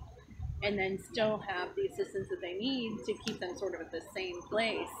money and then still have the assistance that they need to keep them sort of at the same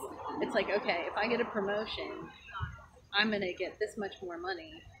place, it's like, okay, if I get a promotion, I'm going to get this much more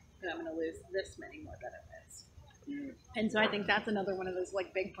money and I'm going to lose this many more benefits. And so I think that's another one of those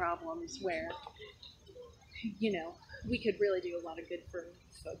like big problems where, you know, we could really do a lot of good for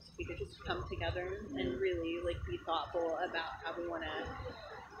folks if we could just come together and really like be thoughtful about how we want to,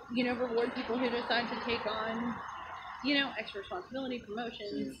 you know, reward people who decide to take on, you know, extra responsibility,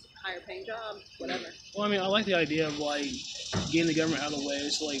 promotions, higher paying jobs, whatever. Well, I mean, I like the idea of like getting the government out of the way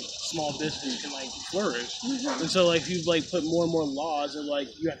so like small businesses can like flourish. And so like if you like put more and more laws and like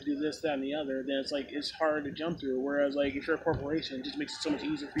you have to do this, that, and the other, then it's like it's hard to jump through. Whereas like if you're a corporation, it just makes it so much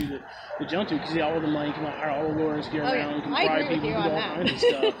easier for you to jump through because you have all the money, you can like, hire all the lawyers, get around, you can bribe people, do all kinds of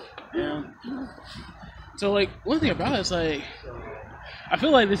stuff. Yeah. So like one thing about it is like, I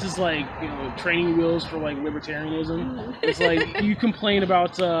feel like this is like, you know, training wheels for like libertarianism. It's like you complain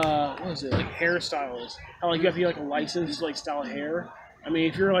about what is it, like hairstylists, how like you have to get like a license to like style hair. I mean,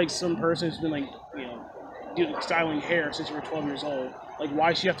 if you're like some person who's been like, you know, styling hair since you were 12 years old, like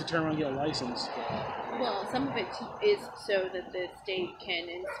why should you have to turn around and get a license? Well, some of it is so that the state can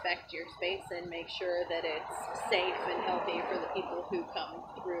inspect your space and make sure that it's safe and healthy for the people who come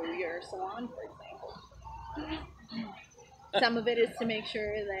through your salon, for example. Some of it is to make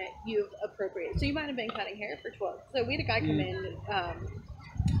sure that you've appropriated. So you might have been cutting hair for 12. So we had a guy come in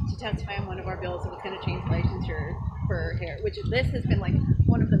to testify on one of our bills that was going to change licensure for hair, which this has been like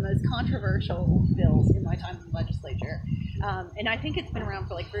one of the most controversial bills in my time in the legislature. And I think it's been around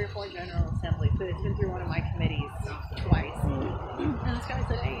for like 3 or 4 general assemblies, but it's been through one of my committees twice. And this guy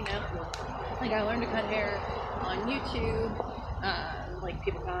said, hey, you know, like I learned to cut hair on YouTube. Like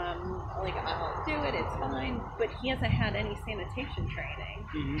people come, like I'll do it, it's fine, but he hasn't had any sanitation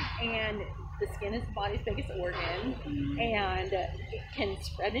training, and the skin is the body's biggest organ, and it can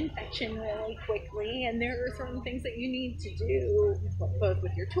spread infection really quickly, and there are certain things that you need to do both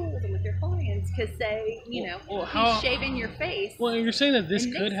with your tools and with your clients, because say, you know, he's shaving your face. Well, you're saying that this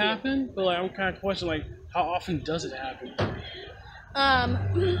could happen, but like I'm kind of questioning, like, how often does it happen?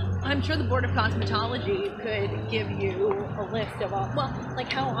 I'm sure the Board of Cosmetology could give you a list of all. Well,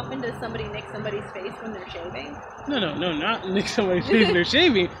 like how often does somebody nick somebody's face when they're shaving? No, not nick somebody's face when they're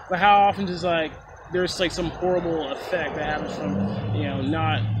shaving, but how often does like there's like some horrible effect that happens from, you know,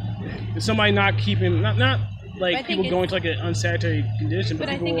 not somebody not keeping not like people going to like an unsanitary condition, but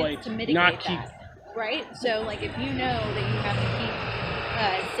people like not keep right. So like if you know that you have to keep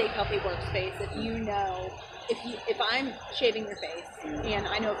a safe, healthy workspace, if you know. If I'm shaving your face and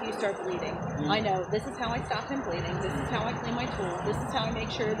I know if you start bleeding, I know this is how I stop him bleeding, this is how I clean my tools, this is how I make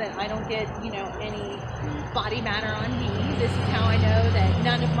sure that I don't get, you know, any body matter on me, this is how I know that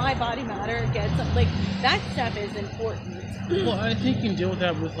none of my body matter gets, like, that stuff is important. Well, I think you can deal with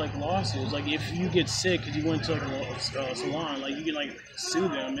that with like lawsuits. Like if you get sick because you went to like a salon, like you can like sue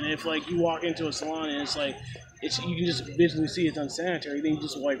them, and if like you walk into a salon and it's like you can just visually see it's unsanitary, then you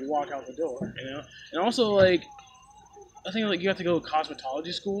just like walk out the door, you know. And also like I think like you have to go to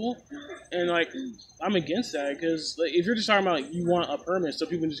cosmetology school, and like I'm against that because like if you're just talking about like, you want a permit so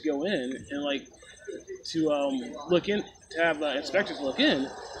people can just go in and like to look in to have inspectors look in.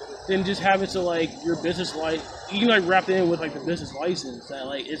 Then just have it so like your business life, you can like wrap it in with like the business license that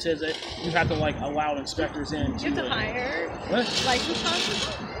like it says that you have to like allow inspectors in. You have to hire licensed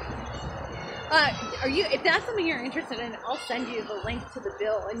constables. Are you? If that's something you're interested in, I'll send you the link to the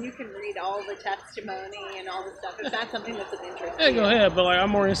bill, and you can read all the testimony and all the stuff. If that's something that's of interest. Yeah, go ahead. But like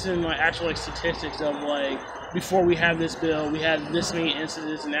I'm more interested in like actual like statistics of like before we had this bill, we had this many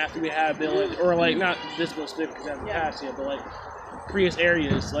incidents, and after we had a bill, or like not this bill specific because it hasn't passed yet, but like previous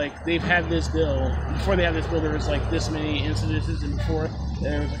areas, like they've had this bill. Before they had this bill, there was like this many incidences, and before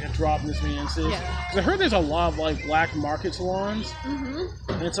there was like a drop in this many incidents. Because I heard there's a lot of like black market salons,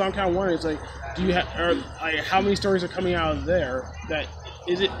 and so I'm kind of wondering, it's like, do you have, like, how many stories are coming out of there? That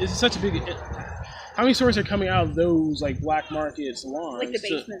is it such a big? How many stories are coming out of those like black market salons? Like the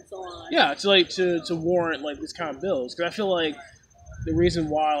basement salon. Yeah, to warrant like this kind of bills. Because I feel like the reason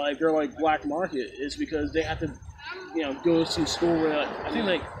why like they're like black market is because they have to goes to school where I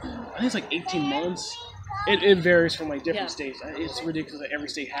think it's like 18 months. It varies from like different states. It's ridiculous that every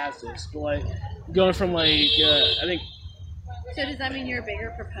state has this, but like going from like I think. So does that mean you're a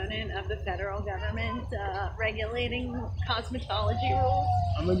bigger proponent of the federal government regulating cosmetology rules?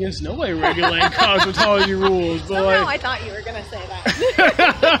 I'm against nobody regulating cosmetology rules. But somehow I thought you were gonna say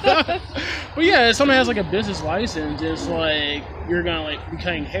that. But yeah, if someone has like a business license, it's like you're gonna like be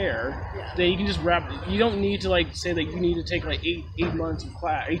cutting hair. Yeah. Then you can just wrap. You don't need to like say that you need to take like 18 months of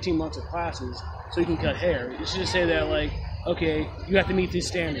classes so you can cut hair. You should just say that like, okay, you have to meet these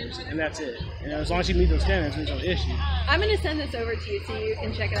standards, and that's it. And as long as you meet those standards, there's no issue. I'm going to send this over to you so you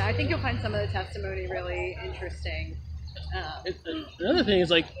can check it out. I think you'll find some of the testimony really interesting. Another thing is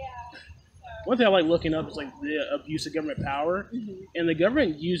like, one thing I like looking up is like the abuse of government power, and the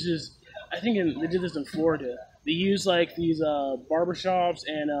government uses. I think they did this in Florida. They use like these barbershops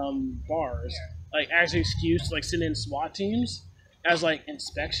and bars like as an excuse to like send in SWAT teams as like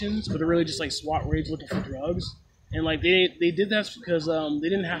inspections, but they're really just like SWAT raids looking for drugs. And like they did that because they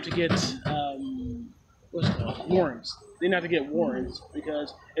didn't have to get what's it called? Warrants. They didn't have to get warrants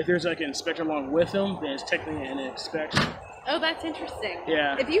because if there's like an inspector along with them, then it's technically an inspection. Oh, that's interesting.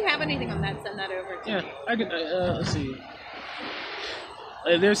 Yeah. If you have anything on that, send that over to me. I could. Let's see.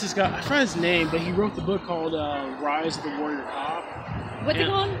 There's this guy. I forgot his name, but he wrote the book called "Rise of the Warrior Cop." What's it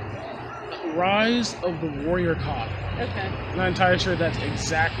called? Rise of the Warrior Cop. Okay. I'm not entirely sure that's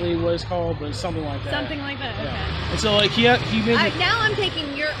exactly what it's called, but it's something like that. Something like that. Okay. And so like he made. Now I'm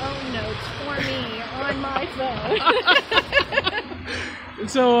taking your own notes for me on my phone. And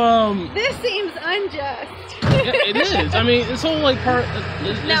so this seems unjust. Yeah, it is. I mean, this whole like part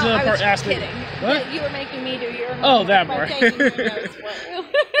is no, a part asking. Kidding. What? You were making me do your notes. Oh, that part.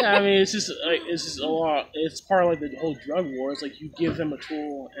 Yeah, I mean, it's just a lot. It's part of like the whole drug war. It's like you give them a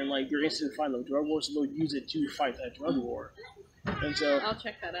tool, and like you're instant to find the drug war, so they'll use it to fight that drug war. And so I'll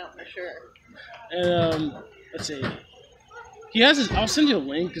check that out for sure. And let's see. He has this. I'll send you a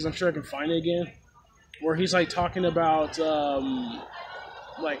link because I'm sure I can find it again. Where he's like talking about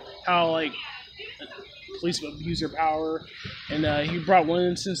like how like police abuse their power, and he brought one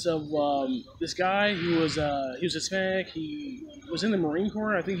instance of this guy who was Hispanic. He was in the Marine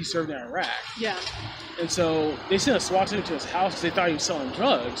Corps. I think he served in Iraq. Yeah. And so they sent a SWAT team to his house because they thought he was selling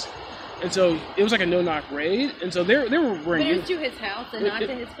drugs. And so it was like a no-knock raid. And so they were wearing. But it was to his house and not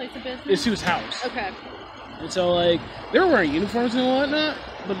to his place of business. It's to his house. Okay. And so like they were wearing uniforms and whatnot.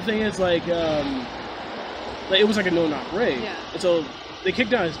 But the thing is like it was like a no-knock raid. Yeah. And so they kick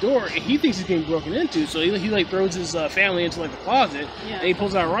down his door, and he thinks he's getting broken into. So he like throws his family into like the closet, and he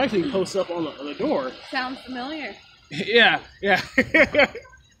pulls out a rifle and he posts up on the door. Sounds familiar. Yeah.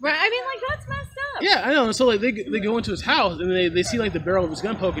 Right, I mean, like, that's messed up. Yeah, I know. And so like they go into his house, and they see like the barrel of his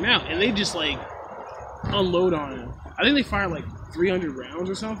gun poking out, and they just like unload on him. I think they fire like 300 rounds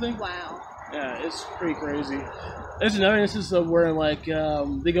or something. Wow. Yeah, it's pretty crazy. There's another instance of where like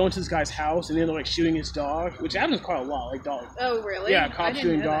they go into this guy's house and they're like shooting his dog, which happens quite a lot, like dogs. Oh, really? Yeah, cops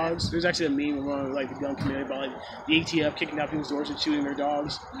shooting dogs. That. There's actually a meme of one of like the gun community about like the ATF kicking down people's doors and shooting their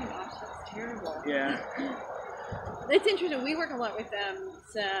dogs. Oh my gosh, that's terrible. Yeah. It's interesting. We work a lot with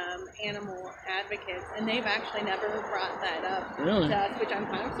some animal advocates, and they've actually never brought that up to us, which I'm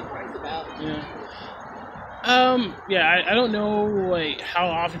kind of surprised about. Yeah. I don't know like how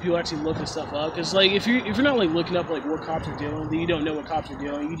often people actually look this stuff up, because like if you're not like looking up like what cops are doing, then you don't know what cops are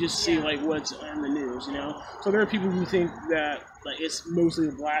doing. You just see like what's in the news, you know. So there are people who think that like it's mostly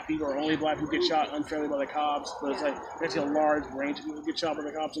black people or only black people get shot unfairly by the cops, but it's like actually a large range of people get shot by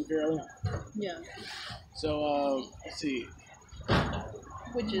the cops unfairly. Yeah. So let's see.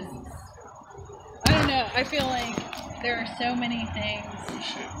 Which is, I don't know. I feel like there are so many things.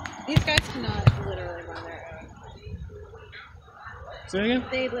 These guys cannot literally run their own. Say again?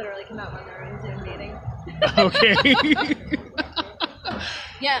 They literally cannot run their own Zoom meeting. Okay.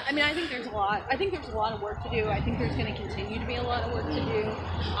 Yeah, I mean, I think there's a lot. I think there's a lot of work to do. I think there's going to continue to be a lot of work to do.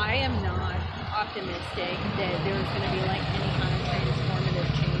 I am not optimistic that there's going to be like any kind of transformative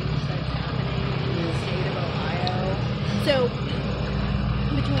change that's happening in the state of Ohio. So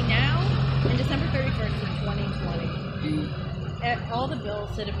between now and December 31st of 2020, all the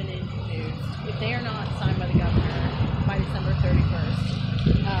bills that have been introduced, if they are not signed by the governor by December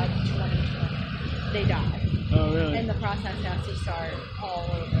 31st of 2020, they die. Oh, really? And the process has to start all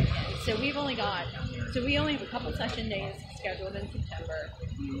over again. So we only have a couple session days scheduled in September.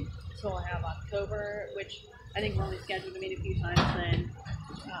 So we'll have October, which I think we're only scheduled to meet a few times, then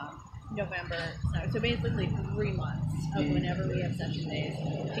November. So basically 3 months of whenever we have session days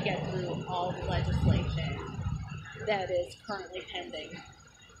to get through all the legislation that is currently pending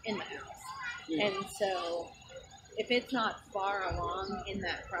in the House. And so if it's not far along in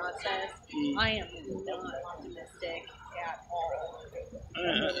that process, I am not optimistic at all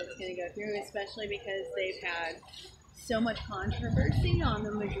that it's going to go through, especially because they've had so much controversy on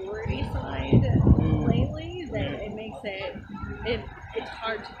the majority side lately that it makes it's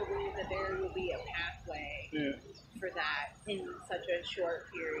hard to believe that there will be a pathway for that in such a short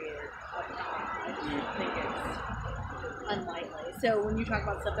period of time. I just think it's unlikely. So when you talk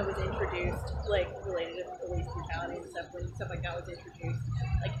about stuff that was introduced, like related to police brutality and stuff, when stuff like that was introduced,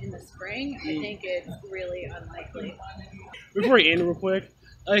 like in the spring, I think it's really unlikely. Before we end real quick,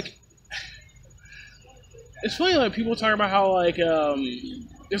 like, it's funny, like, people talk about how, like,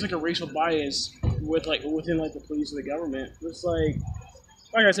 there's, like, a racial bias with, like, within, like, the police or the government. It's like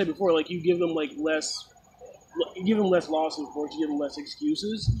I said before, like, you give them, like, less laws to enforce, you give them less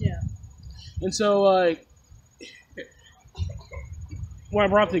excuses. Yeah. And so, like, when I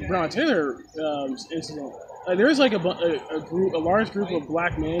brought up the Brown Taylor incident, there's, like, a large group of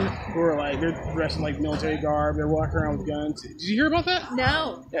black men who are, like, they're dressed in, like, military garb, they're walking around with guns. Did you hear about that?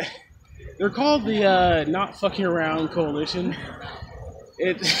 No. They're called the Not Fucking Around Coalition.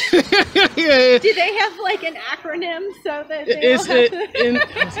 Do they have like an acronym so that they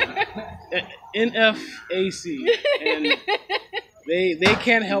NFAC, and they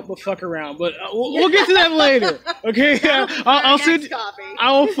can't help but fuck around. But we'll get to that later. Okay, I'll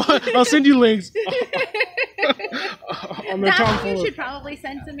send you links. That one you should probably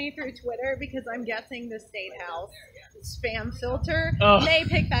send to me through Twitter because I'm guessing the State House spam filter may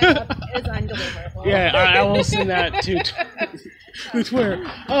pick that up as undeliverable. Yeah, I will send that to Twitter.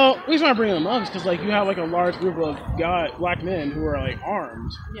 The reason I bring them up is because like you have like a large group of black men who are like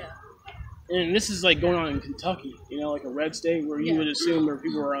armed. Yeah. And this is like going on in Kentucky, you know, like a red state where you would assume where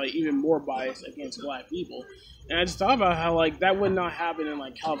people are like even more biased against black people. And I just thought about how like that would not happen in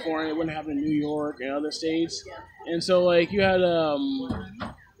like California, it wouldn't happen in New York and other states. Yeah. And so like you had I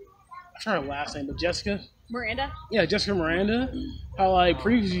forgot her last name, but Jessica Miranda. Yeah, Jessica Miranda. How like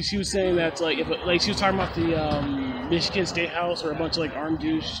previously she was saying that like if like she was talking about the Michigan State House where a bunch of like armed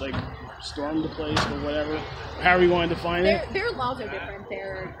dudes like stormed the place or whatever, however you want to define it. Their laws are different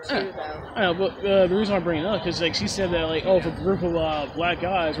there too, though. I know, but the reason why I bring it up because like she said that like if a group of black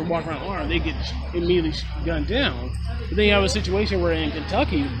guys were walking around armed, they get immediately gunned down. But then you have a situation where in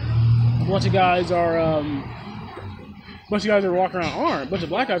Kentucky, a bunch of guys are walking around armed. A bunch of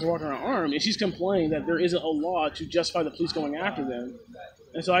black guys are walking around armed, and she's complaining that there isn't a law to justify the police going after them.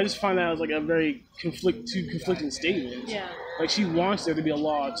 And so I just find that as like a very conflicting statement. Yeah. Like she wants there to be a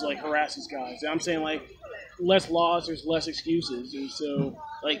law to like harass these guys. And I'm saying like less laws, there's less excuses. And so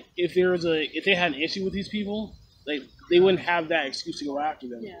like if they had an issue with these people, like they wouldn't have that excuse to go after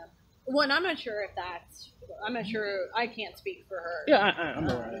them. Yeah. Well, and I'm not sure I can't speak for her. Yeah, I'm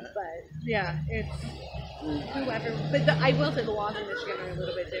aware of that. But yeah, it's whoever. But I will say the laws in Michigan are a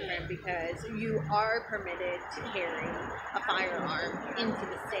little bit different because you are permitted to carry a firearm into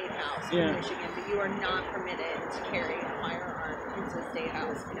the State House in Michigan, but you are not permitted to carry a firearm into the State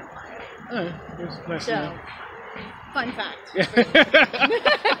House in Ohio. Oh, nice to so, know. Fun fact.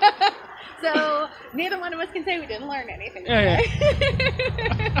 So neither one of us can say we didn't learn anything today.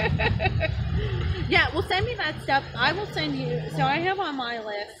 Yeah, well, send me that stuff. I will send you. So I have on my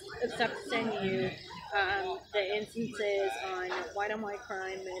list of stuff to send you the instances on white on white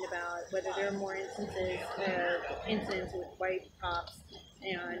crime and about whether there are more incidents with white cops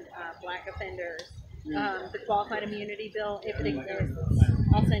and black offenders. The qualified immunity bill, if it exists,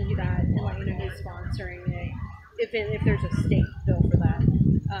 I'll send you that and let you know who's sponsoring it. If there's a state bill for that.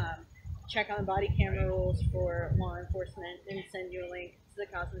 Check on the body camera rules for law enforcement and send you a link to the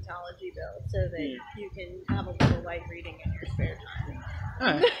cosmetology bill so that you can have a little light reading in your spare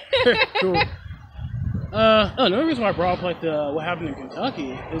time. Alright, cool. Another reason why I brought up like what happened in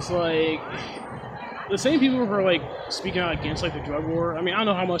Kentucky is like the same people who are like speaking out against like the drug war. I mean, I don't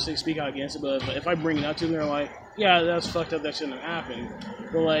know how much they speak out against it, but if I bring it up to them, they're like, "Yeah, that's fucked up. That shouldn't have happened."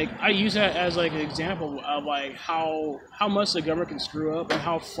 But like, I use that as like an example of like how much the government can screw up and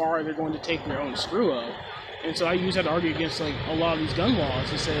how far they're going to take their own screw up. And so I use that to argue against like a lot of these gun laws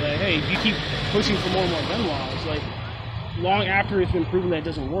to say like, hey, if you keep pushing for more and more gun laws, like long after it's been proven that it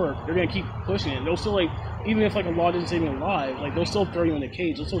doesn't work, they're gonna keep pushing it. They'll still like, even if like a law doesn't save you alive, like they'll still throw you in a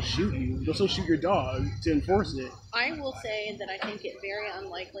cage. They'll still shoot you. They'll still shoot your dog to enforce it. I will say that I think it very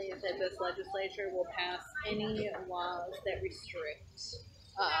unlikely that this legislature will pass any laws that restrict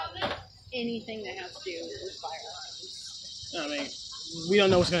anything that has to do with firearms. I mean, we don't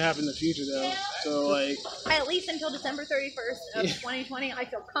know what's going to happen in the future, though. So, like... At least until December 31st of 2020, I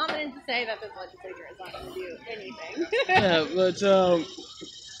feel confident to say that this legislature is not going to do anything. Yeah, but the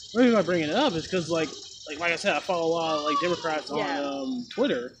reason I bring it up is because, like like I said, I follow a lot of like Democrats on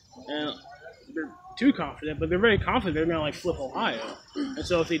Twitter, and they're too confident, but they're very confident they're gonna like flip Ohio. And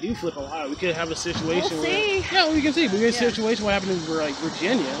so if they do flip Ohio, we could have a situation where we can see. We get a situation what happened where like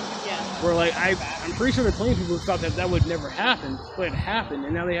Virginia, where like I'm pretty sure the Clinton people thought that would never happen, but it happened,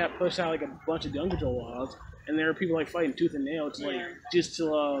 and now they have pushed out like a bunch of gun control laws, and there are people like fighting tooth and nail to like just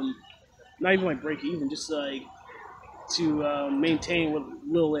to not even like break even, just like to maintain what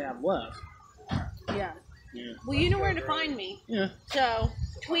little they have left. Yeah. Well, you know where to find me. Yeah. So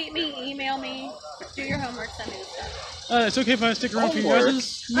tweet me, email me, do your homework, send me the stuff. It's okay if I stick around for you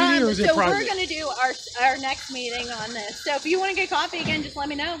guys' meeting, or is it private? We're going to do our next meeting on this. So if you want to get coffee again, just let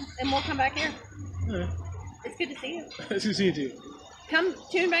me know, and we'll come back here. Yeah. It's good to see you. It's good to see you too. Come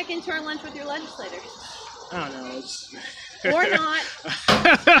tune back into our lunch with your legislators. I don't know. It's... Or not.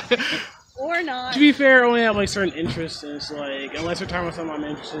 Or not. To be fair, I only have like certain interests, and it's like unless they're talking about something I'm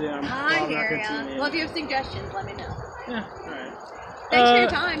interested in, I'm probably not going to tune in. Well, if you have suggestions, let me know. Yeah, alright. Thanks for your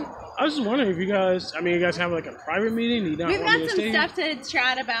time. I was just wondering if you guys, you guys have like a private meeting? You We've got some stuff to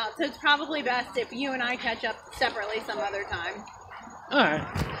chat about, so it's probably best if you and I catch up separately some other time. Alright.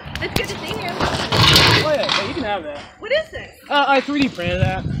 It's good to see you. Oh yeah, you can have that. What is this? I 3D printed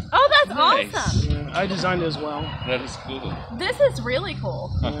that. Oh, that's awesome. Yeah, I designed it as well. That is cool. This is really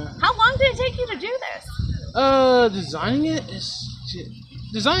cool. How long did it take you to do this? Designing it is...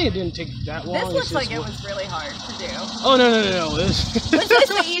 Designing it didn't take that long. This looks like it was really hard to do. Oh, no. Was this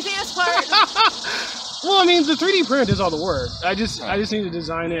the easiest part? Well, I mean, the 3D print does all the work. I just need to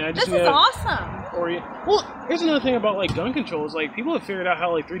design it. This is awesome. Well, here's another thing about like gun control is like people have figured out how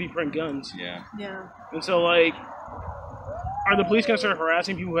to like 3D print guns. Yeah. Yeah. And so like, are the police gonna start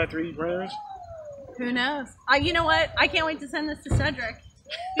harassing people who have 3D printers? Who knows? You know what? I can't wait to send this to Cedric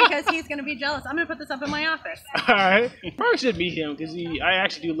because he's gonna be jealous. I'm gonna put this up in my office. All right. Probably should meet him because I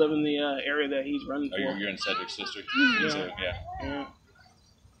actually do live in the area that he's running for. You're in Cedric's district. Yeah. So, yeah.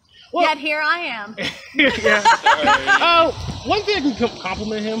 Well, yet here I am. Yeah. One thing I can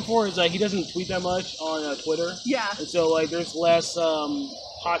compliment him for is he doesn't tweet that much on Twitter. Yeah. And so like there's less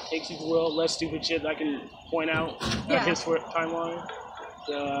hot takes, if you will, less stupid shit that I can point out on his timeline.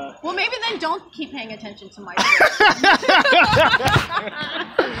 Well, maybe then don't keep paying attention to my Twitter.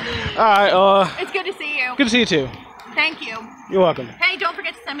 All right. It's good to see you. Good to see you too. Thank you. You're welcome. Hey, don't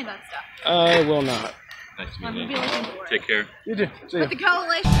forget to send me that stuff. I will not. Nice to meet you. Take care. You too. See you. With the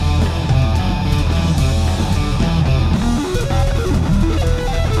coalition.